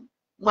them,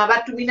 you are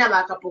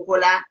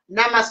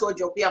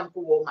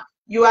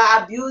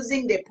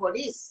abusing the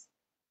police.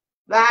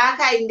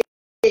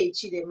 So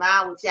these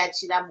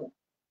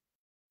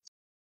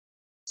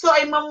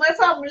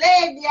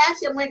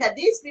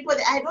people,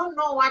 I don't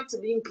know what to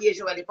be in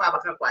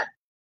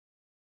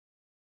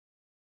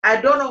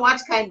I don't know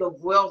what kind of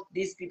wealth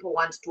these people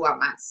want to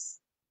amass,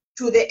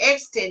 to the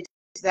extent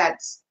that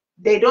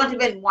they don't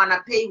even want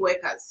to pay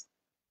workers.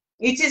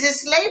 It is a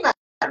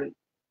slavery.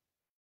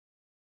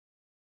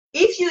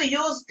 If you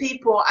use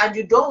people and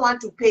you don't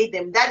want to pay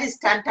them, that is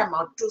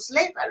tantamount to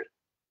slavery.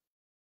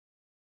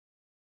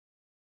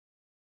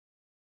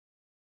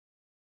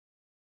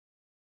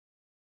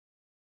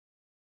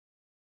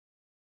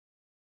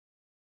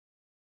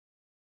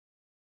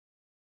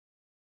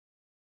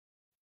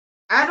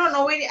 I don't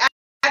know,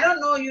 I don't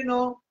know, you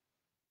know,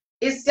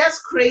 it's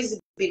just crazy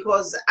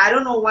because I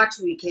don't know what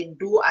we can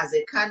do as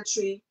a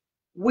country.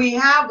 We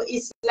have,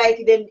 it's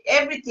like then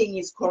everything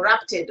is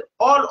corrupted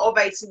all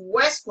over. It's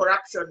worse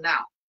corruption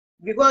now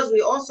because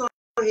we also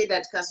heard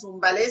that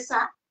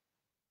Kasumbalesa,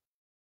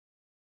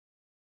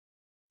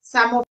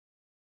 some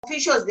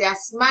officials, they are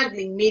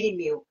smuggling mini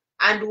meal.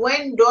 And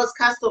when those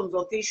customs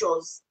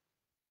officials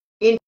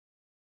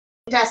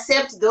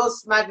intercept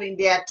those smuggling,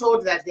 they are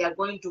told that they are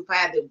going to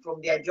fire them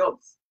from their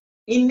jobs.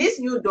 In this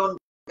new Dawn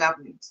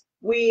government,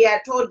 we are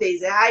told there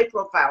is a high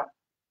profile,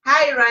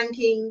 high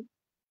ranking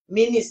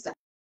minister,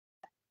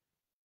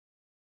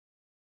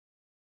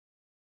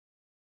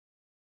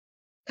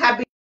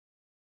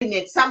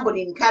 cabinet,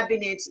 somebody in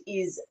cabinet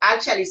is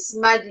actually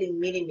smuggling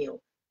mini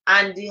meal,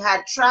 and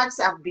her trucks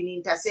have been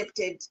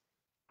intercepted,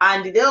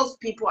 and those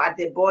people at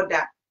the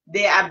border,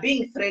 they are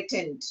being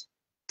threatened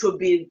to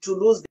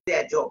lose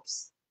their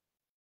jobs.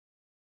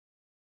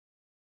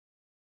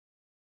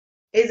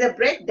 It's a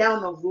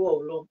breakdown of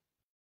rule of law.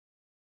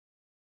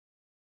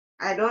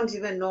 I don't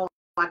even know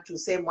what to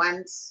say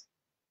once.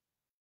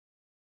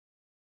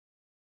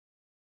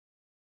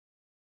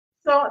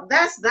 So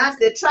that's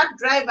the truck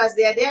drivers.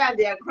 They are there.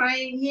 They are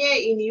crying. Here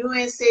in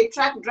USA,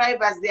 truck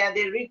drivers, they are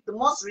the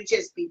most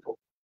richest people.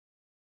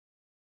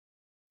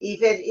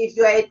 If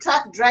you are a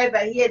truck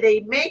driver here,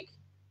 they make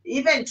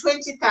even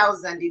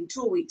 20,000 in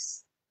 2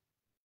 weeks.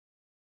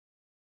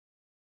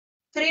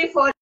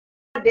 3-4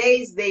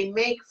 days, they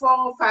make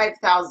 4,000 or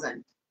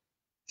 5,000.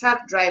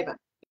 Truck driver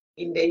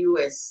in the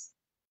US.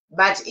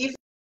 But if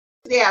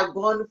they are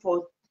gone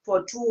for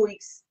 2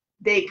 weeks,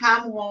 they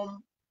come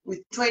home with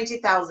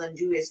 20,000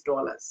 US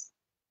dollars.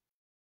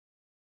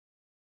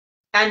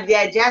 And they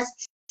are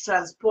just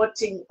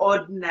transporting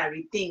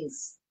ordinary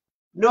things.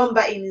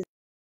 Number in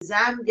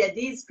Zambia,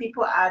 these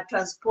people are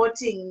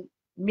transporting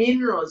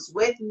minerals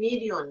worth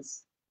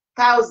millions,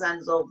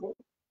 thousands of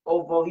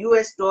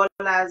US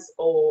dollars,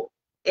 or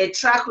a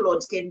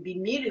truckload can be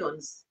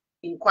millions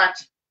in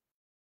Kwacha.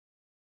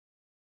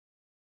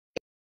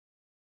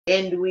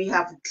 And we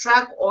have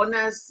truck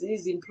owners,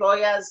 these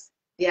employers,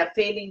 they are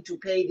failing to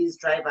pay these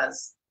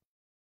drivers.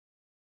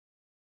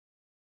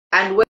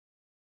 And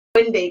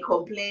when they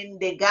complain,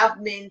 the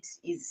government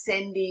is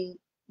sending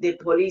the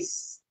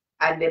police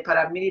and the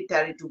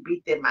paramilitary to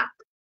beat them up.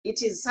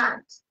 It is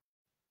sad.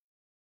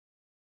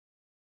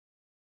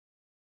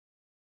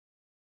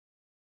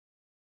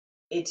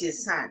 It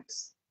is sad.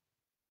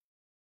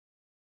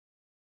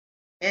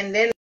 And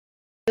then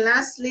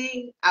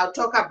lastly, I'll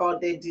talk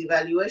about the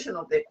devaluation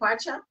of the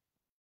kwacha.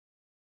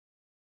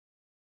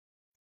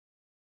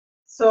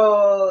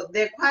 So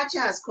the kwacha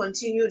has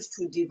continued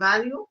to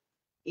devalue.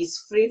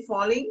 It's free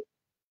falling.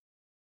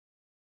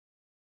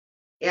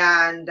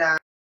 And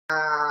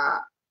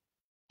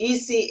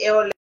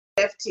ECL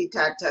left it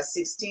at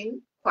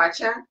 16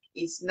 kwacha.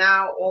 It's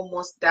now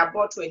almost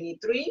double,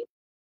 23.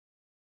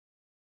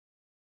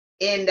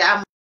 And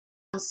I'm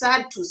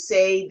sad to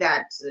say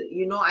that,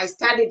 you know, I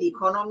studied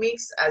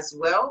economics as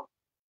well.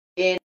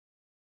 And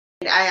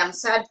I am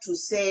sad to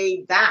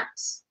say that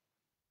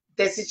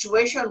the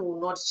situation will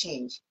not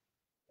change.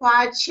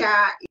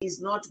 Kwacha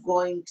is not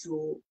going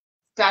to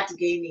start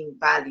gaining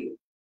value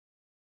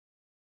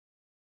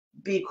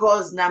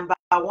because number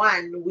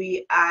one,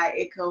 we are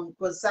a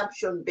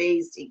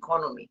consumption-based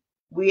economy.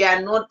 We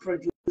are not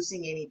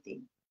producing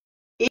anything.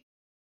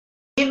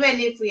 Even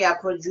if we are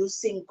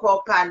producing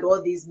copper and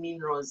all these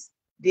minerals,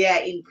 they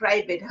are in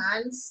private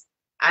hands,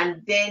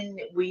 and then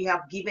we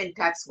have given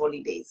tax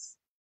holidays.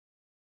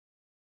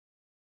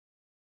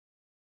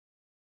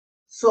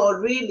 So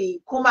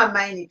really, Kuma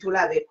mine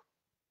Tulave,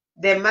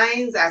 the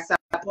mines are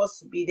supposed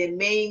to be the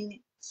main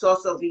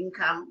source of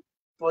income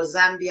for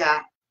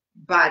Zambia,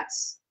 but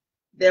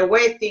the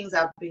way things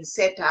have been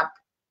set up,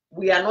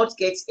 we are not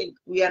getting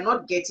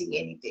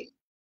anything.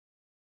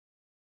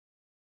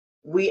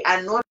 We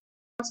are not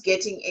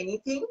getting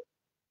anything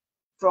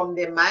from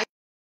the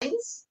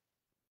mines.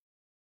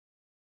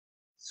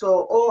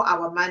 So all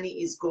our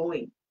money is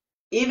going.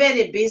 Even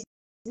the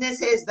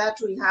businesses that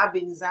we have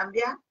in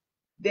Zambia,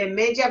 the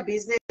major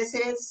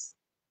businesses,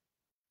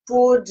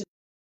 food,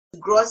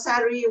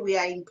 grocery, we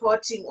are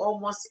importing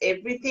almost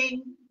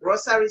everything,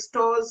 grocery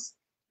stores,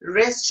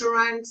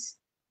 restaurants.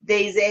 There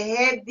is a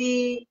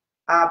heavy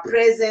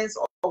presence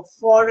of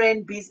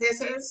foreign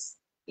businesses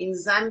in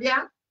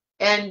Zambia,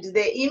 and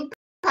the impact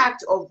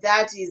impact of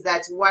that is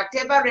that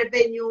whatever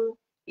revenue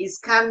is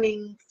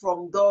coming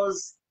from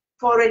those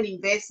foreign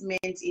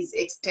investments is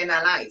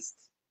externalized.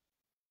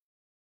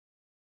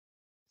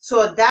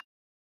 So that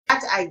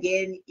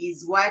again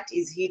is what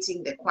is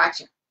hitting the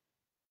kwacha.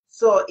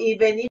 So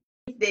even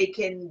if they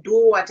can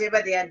do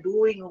whatever they are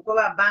doing,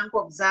 Ukoba Bank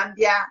of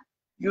Zambia,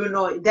 you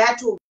know, that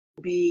will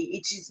be,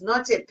 it is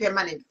not a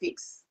permanent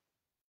fix.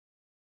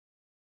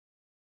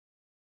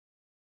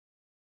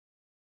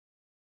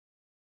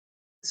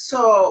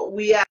 So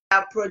we are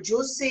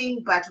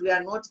producing, but we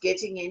are not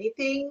getting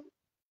anything,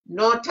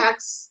 no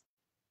tax,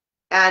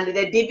 and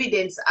the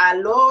dividends are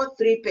low,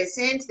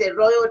 3%, the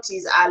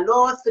royalties are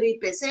low,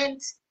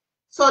 3%.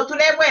 So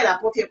tulewela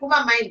profit,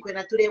 kuma mine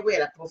kwena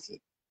tulewela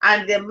profit.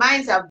 And the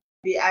mines are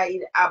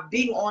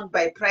being owned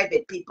by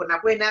private people. Na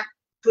kwena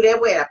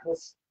tulewela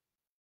profit.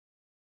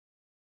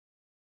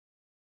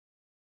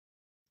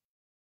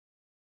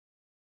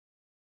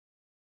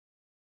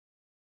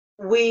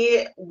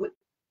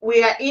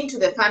 We are into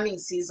the farming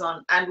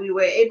season, and we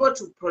were able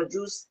to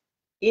produce,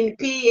 in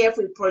PEF,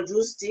 we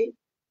produced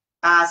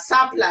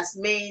surplus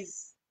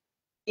maize,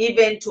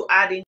 even to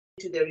add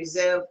into the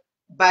reserve,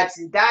 but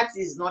that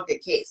is not the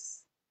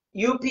case.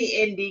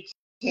 UPND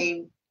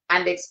came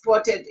and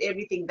exported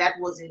everything that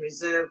was in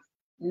reserve.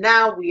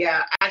 Now we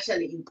are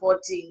actually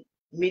importing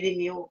mini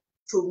meal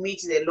to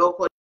meet the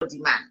local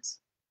demand.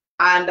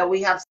 And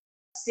we have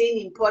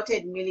seen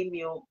imported mini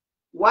meal.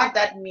 What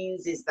that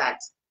means is that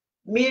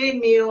mini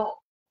meal,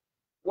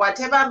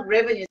 whatever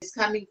revenue is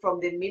coming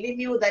from the mini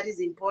meal that is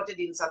imported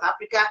in South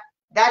Africa,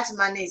 that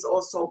money is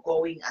also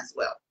going as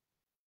well.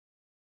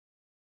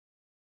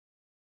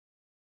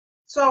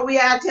 So we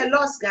are at a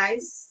loss,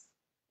 guys.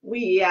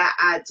 We are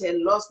at a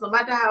loss. No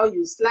matter how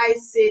you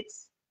slice it,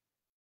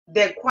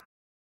 the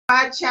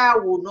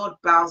kwacha will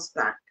not bounce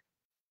back.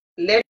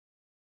 Let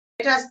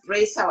us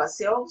brace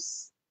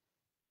ourselves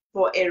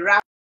for a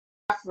rough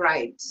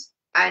ride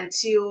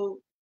until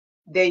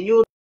the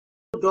new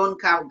Dawn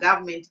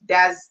government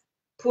does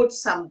put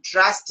some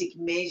drastic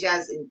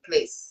measures in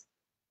place.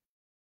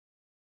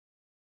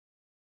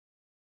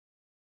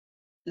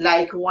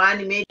 Like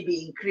one,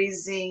 maybe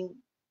increasing,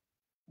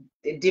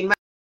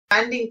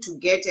 demanding to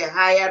get a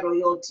higher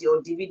royalty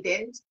or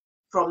dividend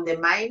from the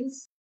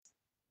mines,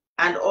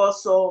 and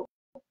also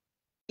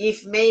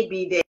if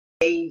maybe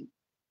they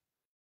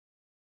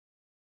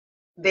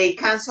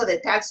cancel the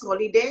tax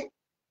holiday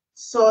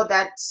so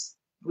that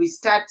we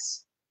start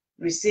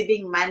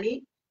receiving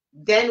money,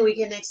 then we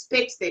can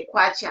expect the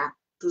kwacha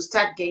to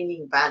start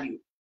gaining value.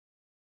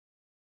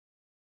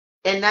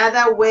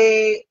 Another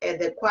way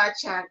the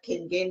kwacha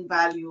can gain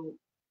value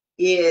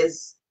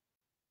is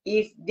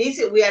if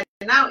we are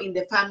now in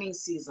the farming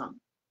season.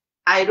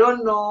 I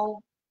don't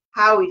know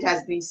how it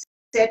has been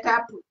set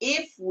up,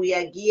 if we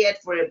are geared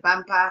for a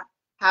bumper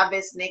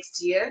harvest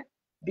next year,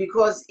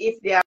 because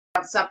if they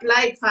have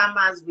supplied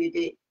farmers with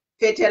the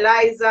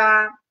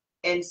fertilizer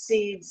and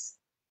seeds,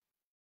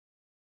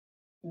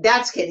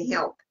 that can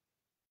help.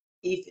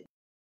 If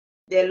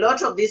there are a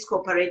lot of these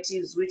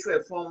cooperatives which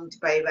were formed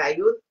by the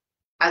youth,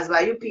 as the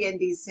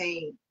UPND is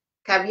saying,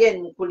 Kabia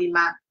and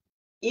Mukulima,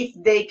 if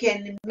they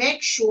can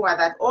make sure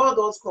that all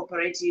those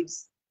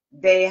cooperatives,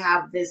 they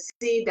have the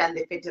seed and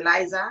the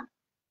fertilizer,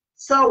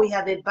 so we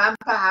have a bumper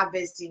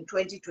harvest in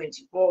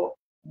 2024,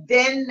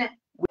 then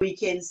we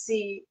can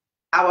see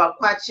our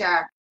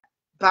kwacha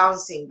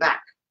bouncing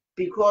back,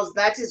 because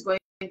that is going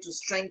to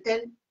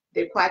strengthen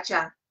the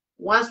kwacha.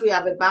 Once we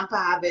have a bumper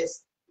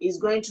harvest, is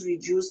going to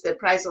reduce the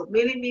price of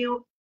mili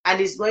meal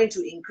and is going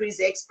to increase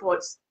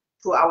exports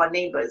to our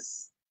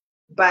neighbors.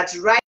 But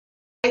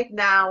right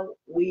now,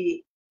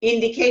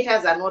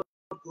 indicators are not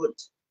good,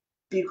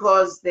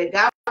 because the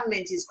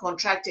government is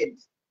contracted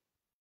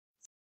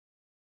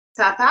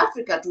South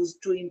Africa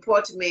to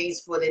import maize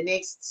for the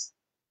next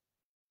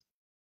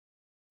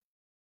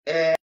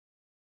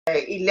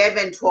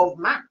 11, 12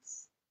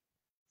 months.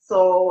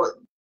 So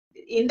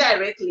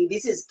indirectly,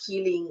 this is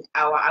killing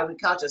our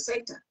agriculture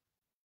sector.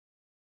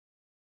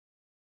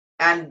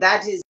 And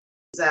that is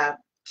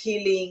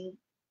killing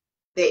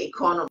the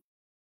economy.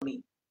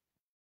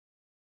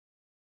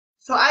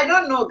 So I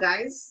don't know,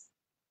 guys.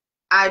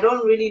 I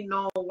don't really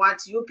know what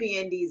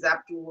UPND is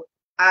up to.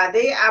 Are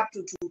they up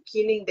to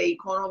killing the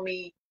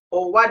economy,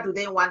 or what do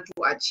they want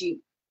to achieve?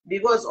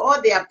 Because all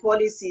their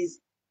policies,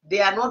 they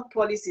are not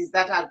policies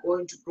that are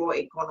going to grow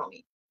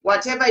economy.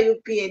 Whatever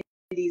UPND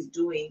is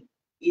doing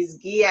is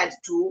geared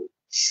to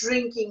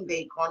shrinking the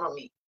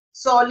economy.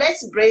 So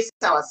let's brace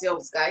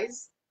ourselves,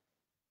 guys.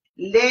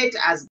 Let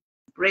us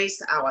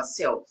brace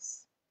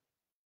ourselves,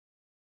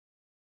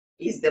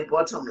 is the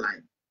bottom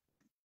line.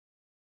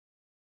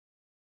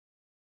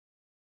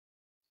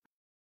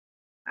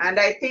 And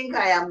I think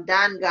I am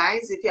done,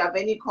 guys. If you have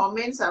any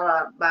comments,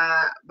 our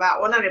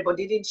Honorable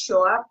didn't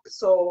show up,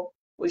 so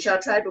we shall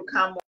try to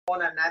come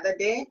on another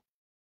day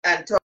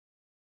and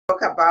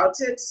talk about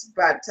it.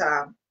 But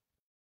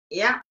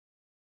yeah.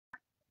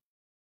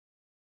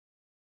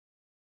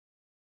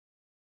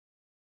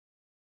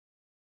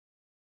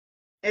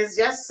 It's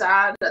just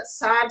sad,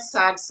 sad,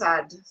 sad,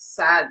 sad,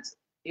 sad.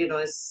 you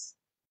know,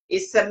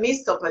 it's a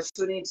missed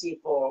opportunity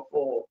for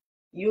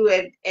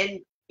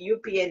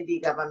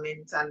UPND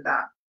government and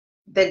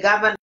the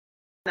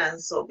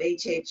governance of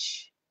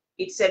HH.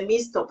 It's a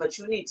missed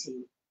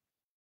opportunity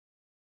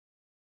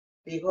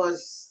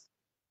because,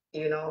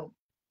 you know,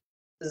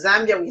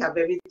 Zambia, we have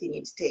everything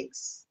it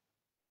takes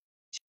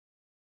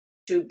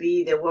to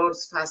be the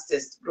world's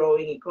fastest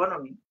growing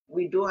economy.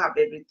 We do have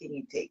everything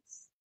it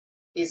takes.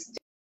 It's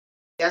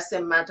just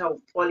a matter of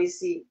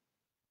policy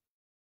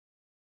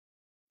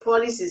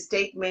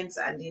statements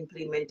and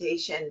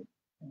implementation,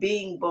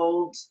 being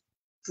bold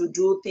to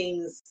do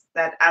things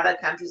that other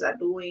countries are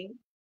doing,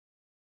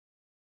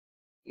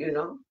 you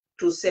know,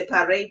 to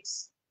separate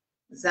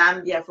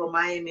Zambia from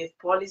IMF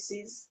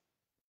policies,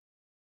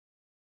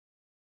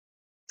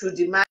 to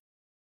demand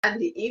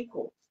the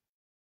equal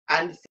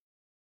and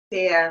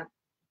fair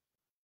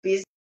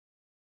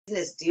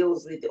business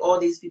deals with all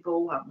these people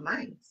who have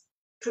mines,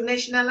 to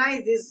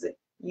nationalize these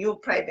new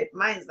private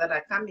mines that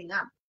are coming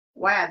up.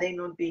 Why are they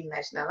not being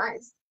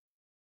nationalized?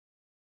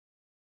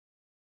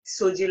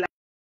 Sojilite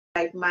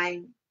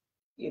mine,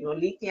 you know,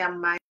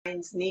 lithium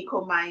mines,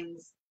 nickel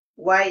mines.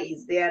 Why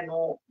is there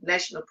no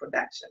national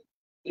production?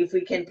 If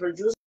we can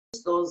produce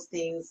those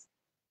things,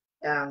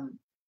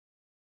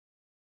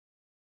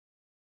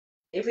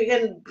 if we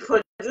can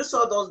produce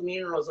all those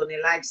minerals on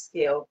a large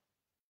scale,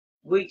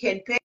 we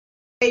can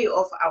pay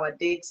off our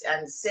debts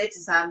and set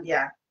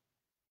Zambia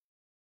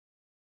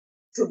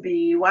to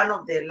be one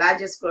of the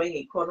largest growing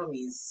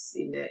economies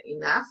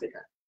in Africa.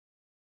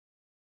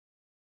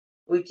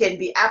 We can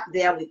be up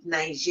there with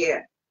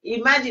Nigeria.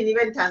 Imagine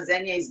even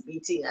Tanzania is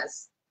beating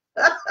us.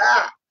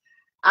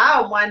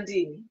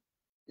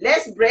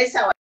 Let's brace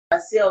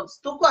ourselves.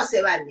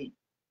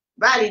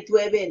 Bali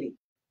tuebele.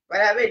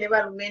 Balabe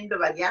neba lumendo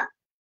bagya.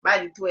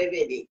 Bali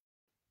tuebele.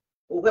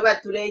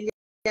 Ukweba tulenya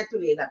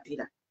tulela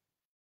pila.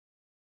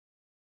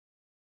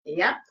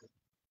 Yep.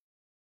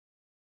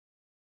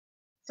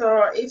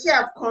 So if you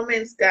have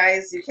comments,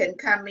 guys, you can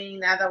come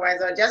in.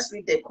 Otherwise, I'll just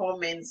read the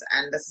comments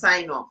and the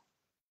sign off.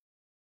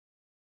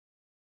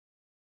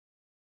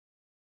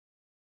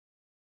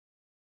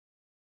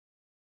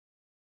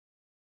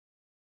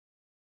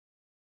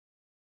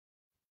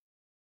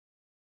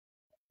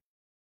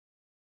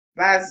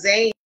 But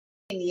Zane,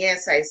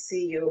 yes, I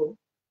see you.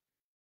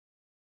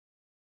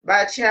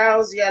 But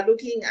Charles, you are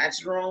looking at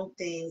wrong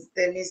things.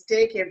 The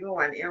mistake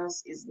everyone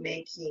else is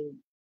making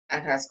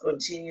and has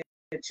continued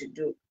to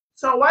do.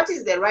 So what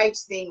is the right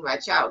thing, my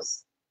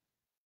Charles?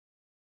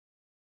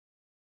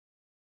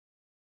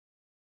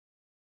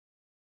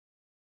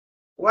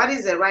 What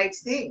is the right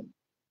thing?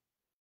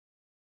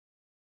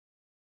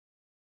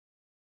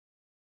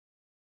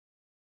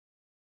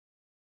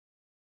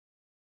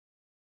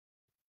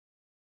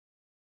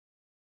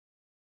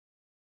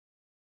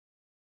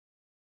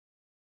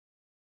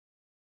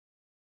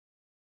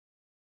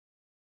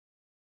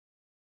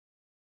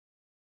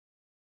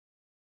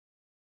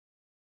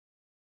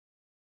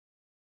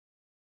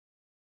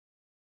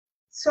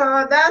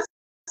 So that's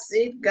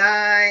it,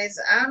 guys.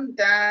 I'm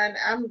done.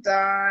 I'm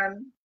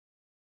done.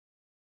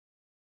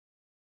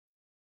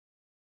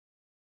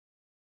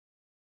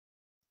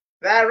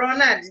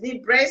 Verona, did he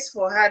brace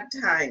for hard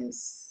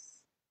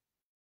times?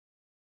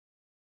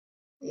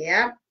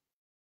 Yep.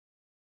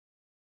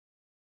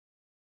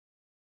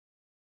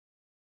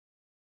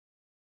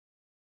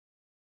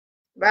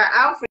 But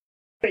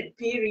Alfred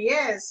Peary,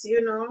 yes,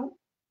 you know.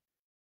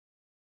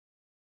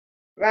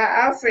 But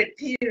Alfred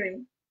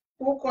Peary,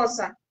 who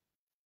cosa?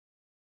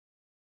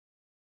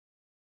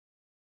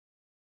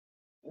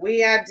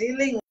 We are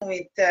dealing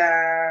with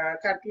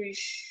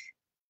Catrish.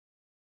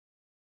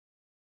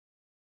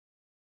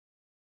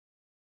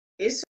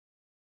 It's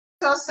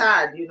so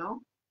sad, you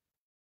know.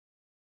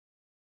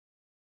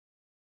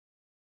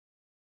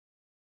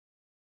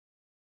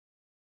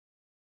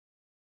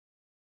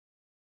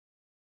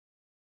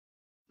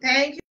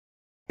 Thank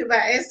you,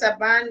 Esther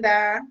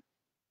Banda.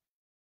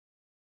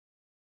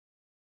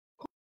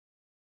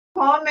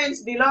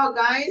 Comments below,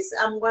 guys.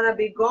 I'm gonna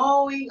be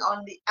going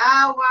on the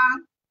hour.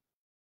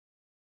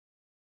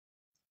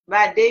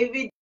 By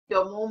David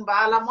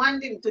Domumba, I'm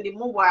wanting to the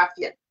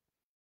Mubwafia.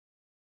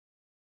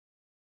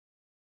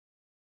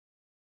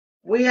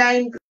 We are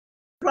in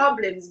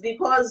problems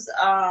because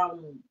all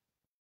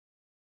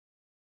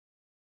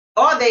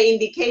the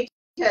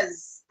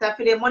indicators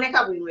tafile Monica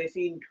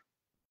winwefindu.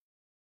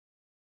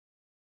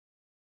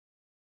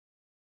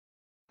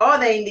 All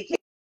the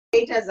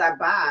indicators are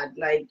bad.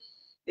 Like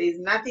there's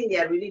nothing they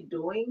are really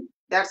doing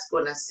that's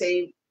gonna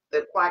save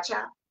the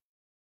kwacha.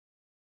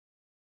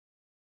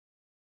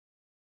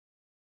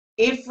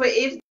 If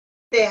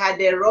they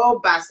had a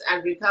robust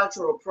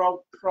agricultural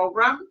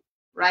program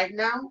right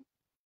now,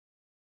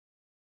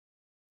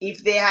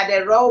 if they had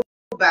a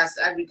robust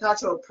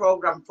agricultural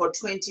program for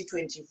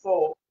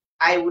 2024,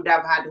 I would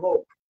have had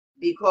hope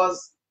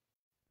because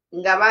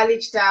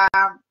ngabalichta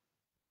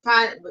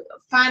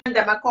fund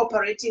ama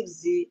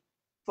cooperatives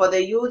for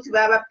the youth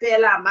baba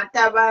pela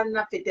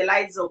matabana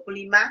fertilizer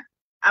kulima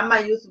ama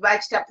youth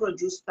bachita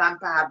produce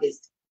pampa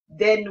harvest.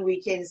 Then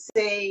we can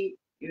say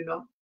you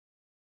know.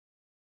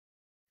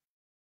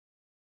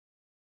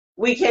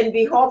 We can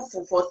be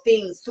hopeful for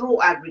things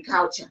through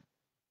agriculture,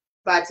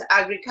 but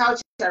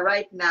agriculture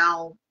right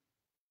now,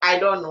 I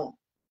don't know.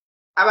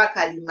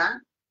 Abakalima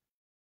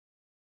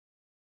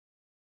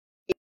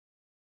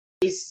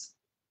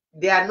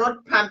they are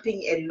not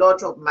pumping a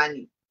lot of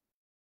money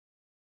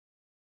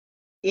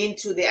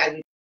into the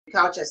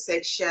agriculture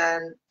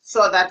section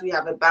so that we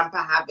have a bumper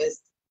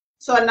harvest.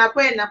 So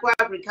nakwe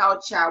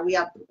agriculture, we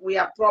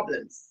have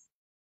problems.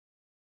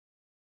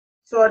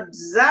 So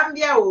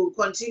Zambia will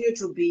continue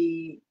to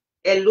be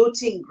a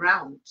looting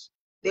ground.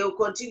 They will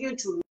continue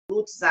to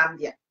loot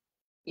Zambia.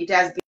 It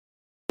has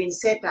been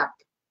set up.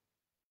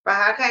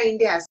 Bahaka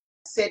India has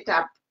set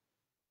up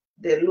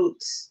the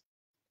loot,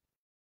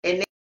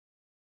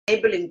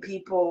 enabling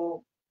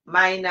people,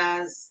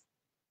 miners,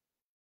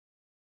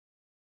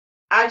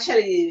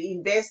 actually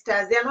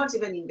investors. They are not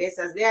even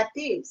investors, they are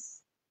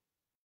thieves.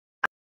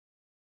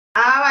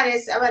 They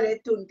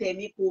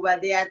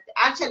are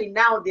actually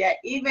now, they are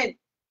even,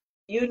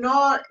 you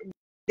know,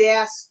 they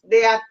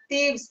are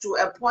thieves to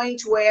a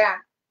point where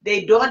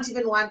they don't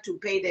even want to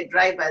pay the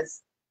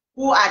drivers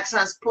who are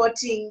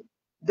transporting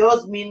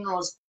those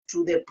minerals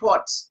to the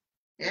port.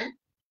 Eh?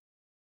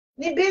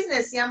 Ni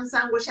business ya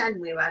msango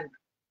shanwe bantu.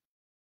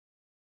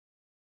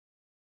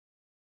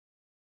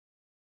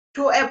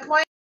 To a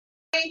point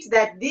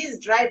that these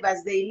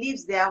drivers, they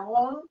leave their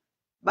home,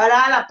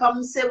 balala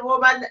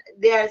pamseboba,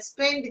 they are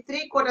spend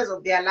 3/4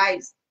 of their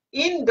lives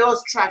in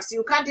those trucks.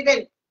 You can't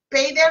even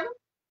pay them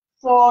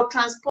for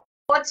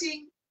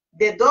transporting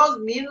those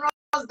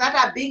minerals that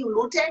are being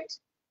looted.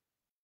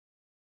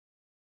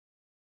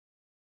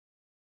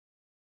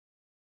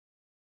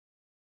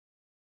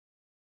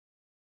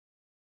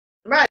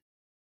 Right,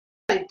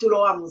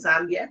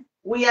 Zambia,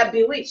 we are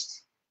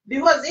bewitched.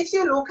 Because if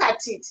you look at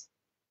it,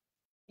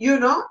 you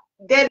know,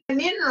 the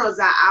minerals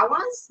are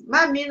ours.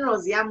 My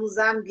minerals ya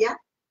Zambia.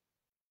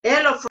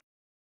 Hello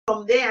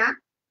from there.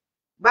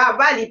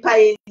 Bali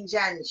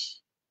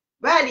payenjanji.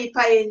 Bali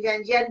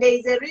payenjanji. And there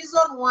is a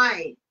reason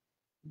why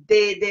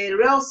the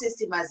rail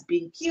system has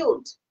been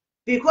killed.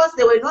 Because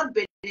they were not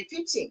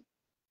benefiting.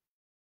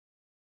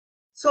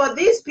 So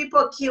these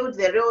people killed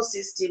the rail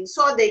system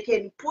so they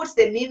can put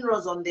the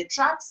minerals on the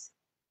trucks.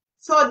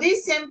 So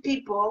these same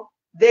people,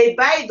 they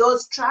buy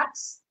those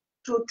trucks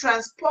to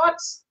transport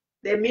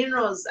the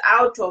minerals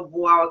out of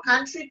our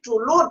country, to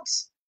loot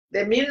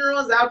the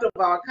minerals out of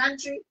our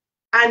country.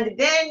 And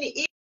then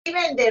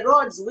even the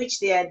roads which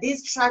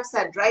these trucks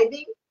are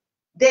driving,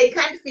 they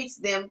can't fix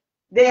them.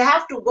 They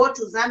have to go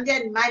to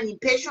Zambian money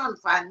pension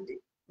fund.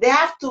 They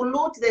have to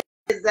loot the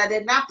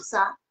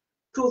NAPSA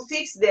to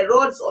fix the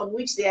roads on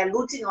which they are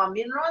looting our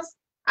minerals,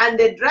 and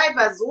the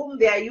drivers whom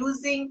they are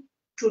using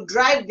to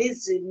drive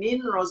these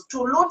minerals,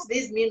 to loot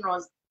these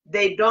minerals,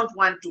 they don't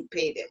want to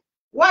pay them.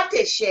 What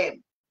a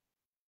shame.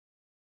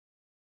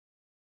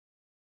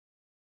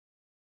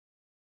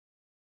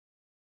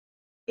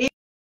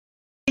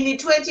 In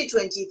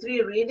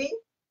 2023, really,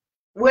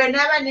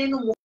 whenever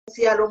nenu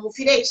mufialo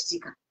mufire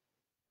chitika.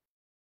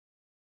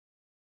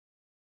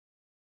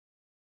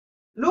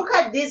 Look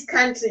at these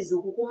countries,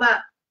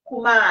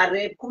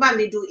 Kuma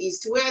Middle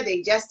East, where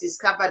they just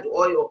discovered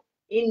oil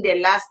in the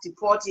last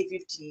 40,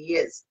 50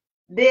 years.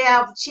 They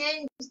have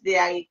changed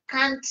their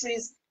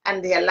countries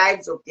and their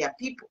lives of their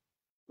people.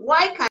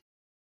 Why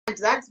can't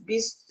that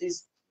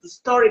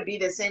story be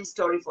the same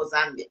story for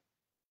Zambia?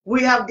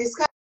 We have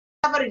discovered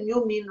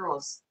new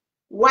minerals.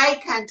 Why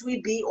can't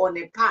we be on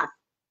a path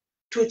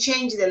to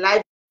change the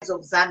lives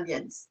of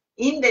Zambians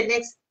in the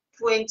next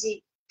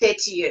 20,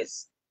 30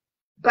 years?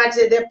 But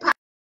the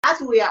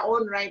path we are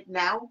on right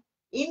now,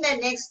 in the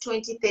next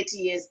 20, 30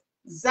 years,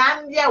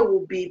 Zambia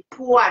will be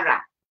poorer.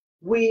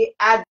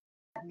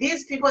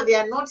 These people, they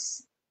are not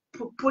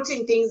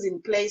putting things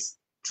in place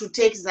to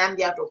take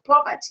Zambia out of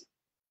poverty.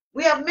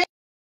 We have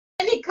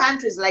many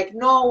countries like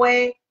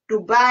Norway,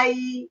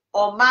 Dubai,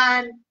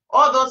 Oman,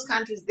 all those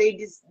countries,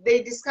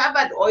 they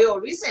discovered oil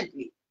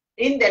recently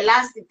in the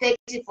last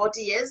 30,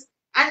 40 years,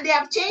 and they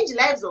have changed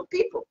lives of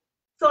people.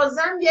 So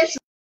Zambia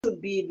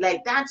should be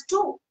like that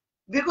too,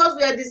 because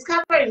we are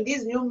discovering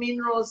these new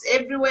minerals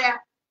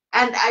everywhere,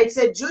 and it's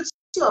a duty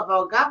of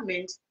our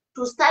government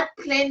to start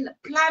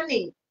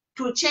planning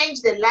to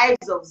change the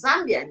lives of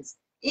Zambians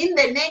in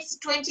the next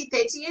 20,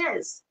 30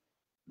 years.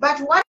 But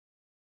what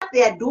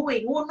they are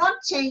doing will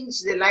not change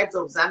the lives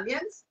of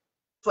Zambians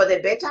for the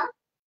better.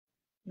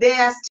 They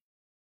are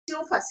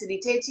still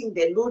facilitating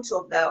the loot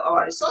of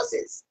our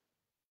resources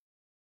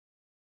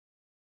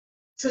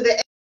to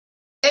the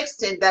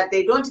extent that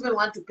they don't even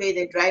want to pay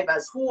the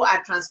drivers who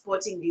are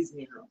transporting these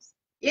minerals.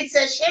 It's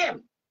a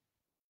shame.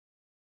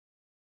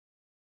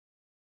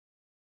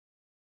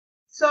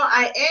 So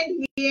I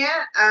end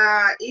here.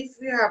 If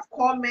you have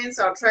comments,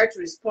 I'll try to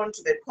respond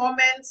to the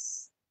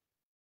comments.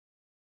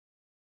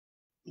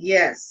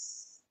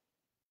 Yes.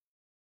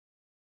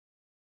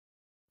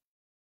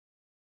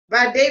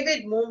 But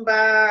David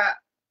Mumba,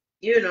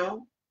 you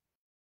know,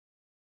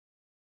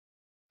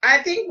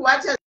 I think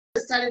what has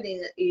started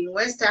in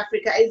West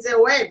Africa, it's a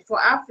word for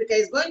Africa.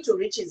 It's going to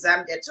reach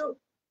Zambia too.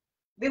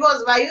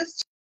 Because by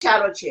youth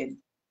chain.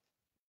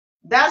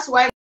 That's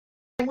why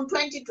in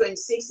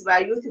 2026 by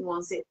youth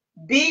wants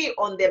be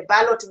on the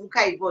ballot,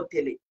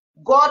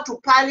 go to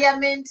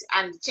parliament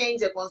and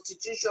change the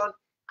constitution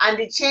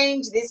and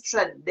change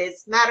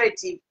this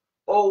narrative,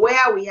 or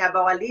where we have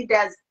our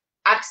leaders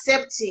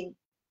accepting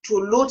to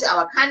loot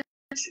our country.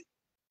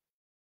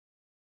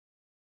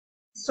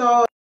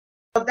 So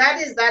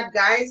that is that,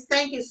 guys.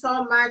 Thank you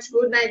so much.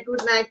 Good night.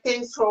 Good night.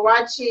 Thanks for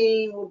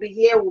watching. We'll be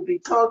here. We'll be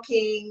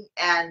talking.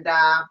 And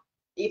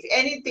if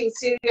anything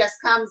serious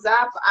comes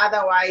up,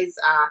 otherwise,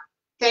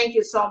 thank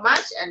you so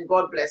much and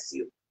God bless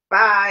you.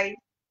 Bye.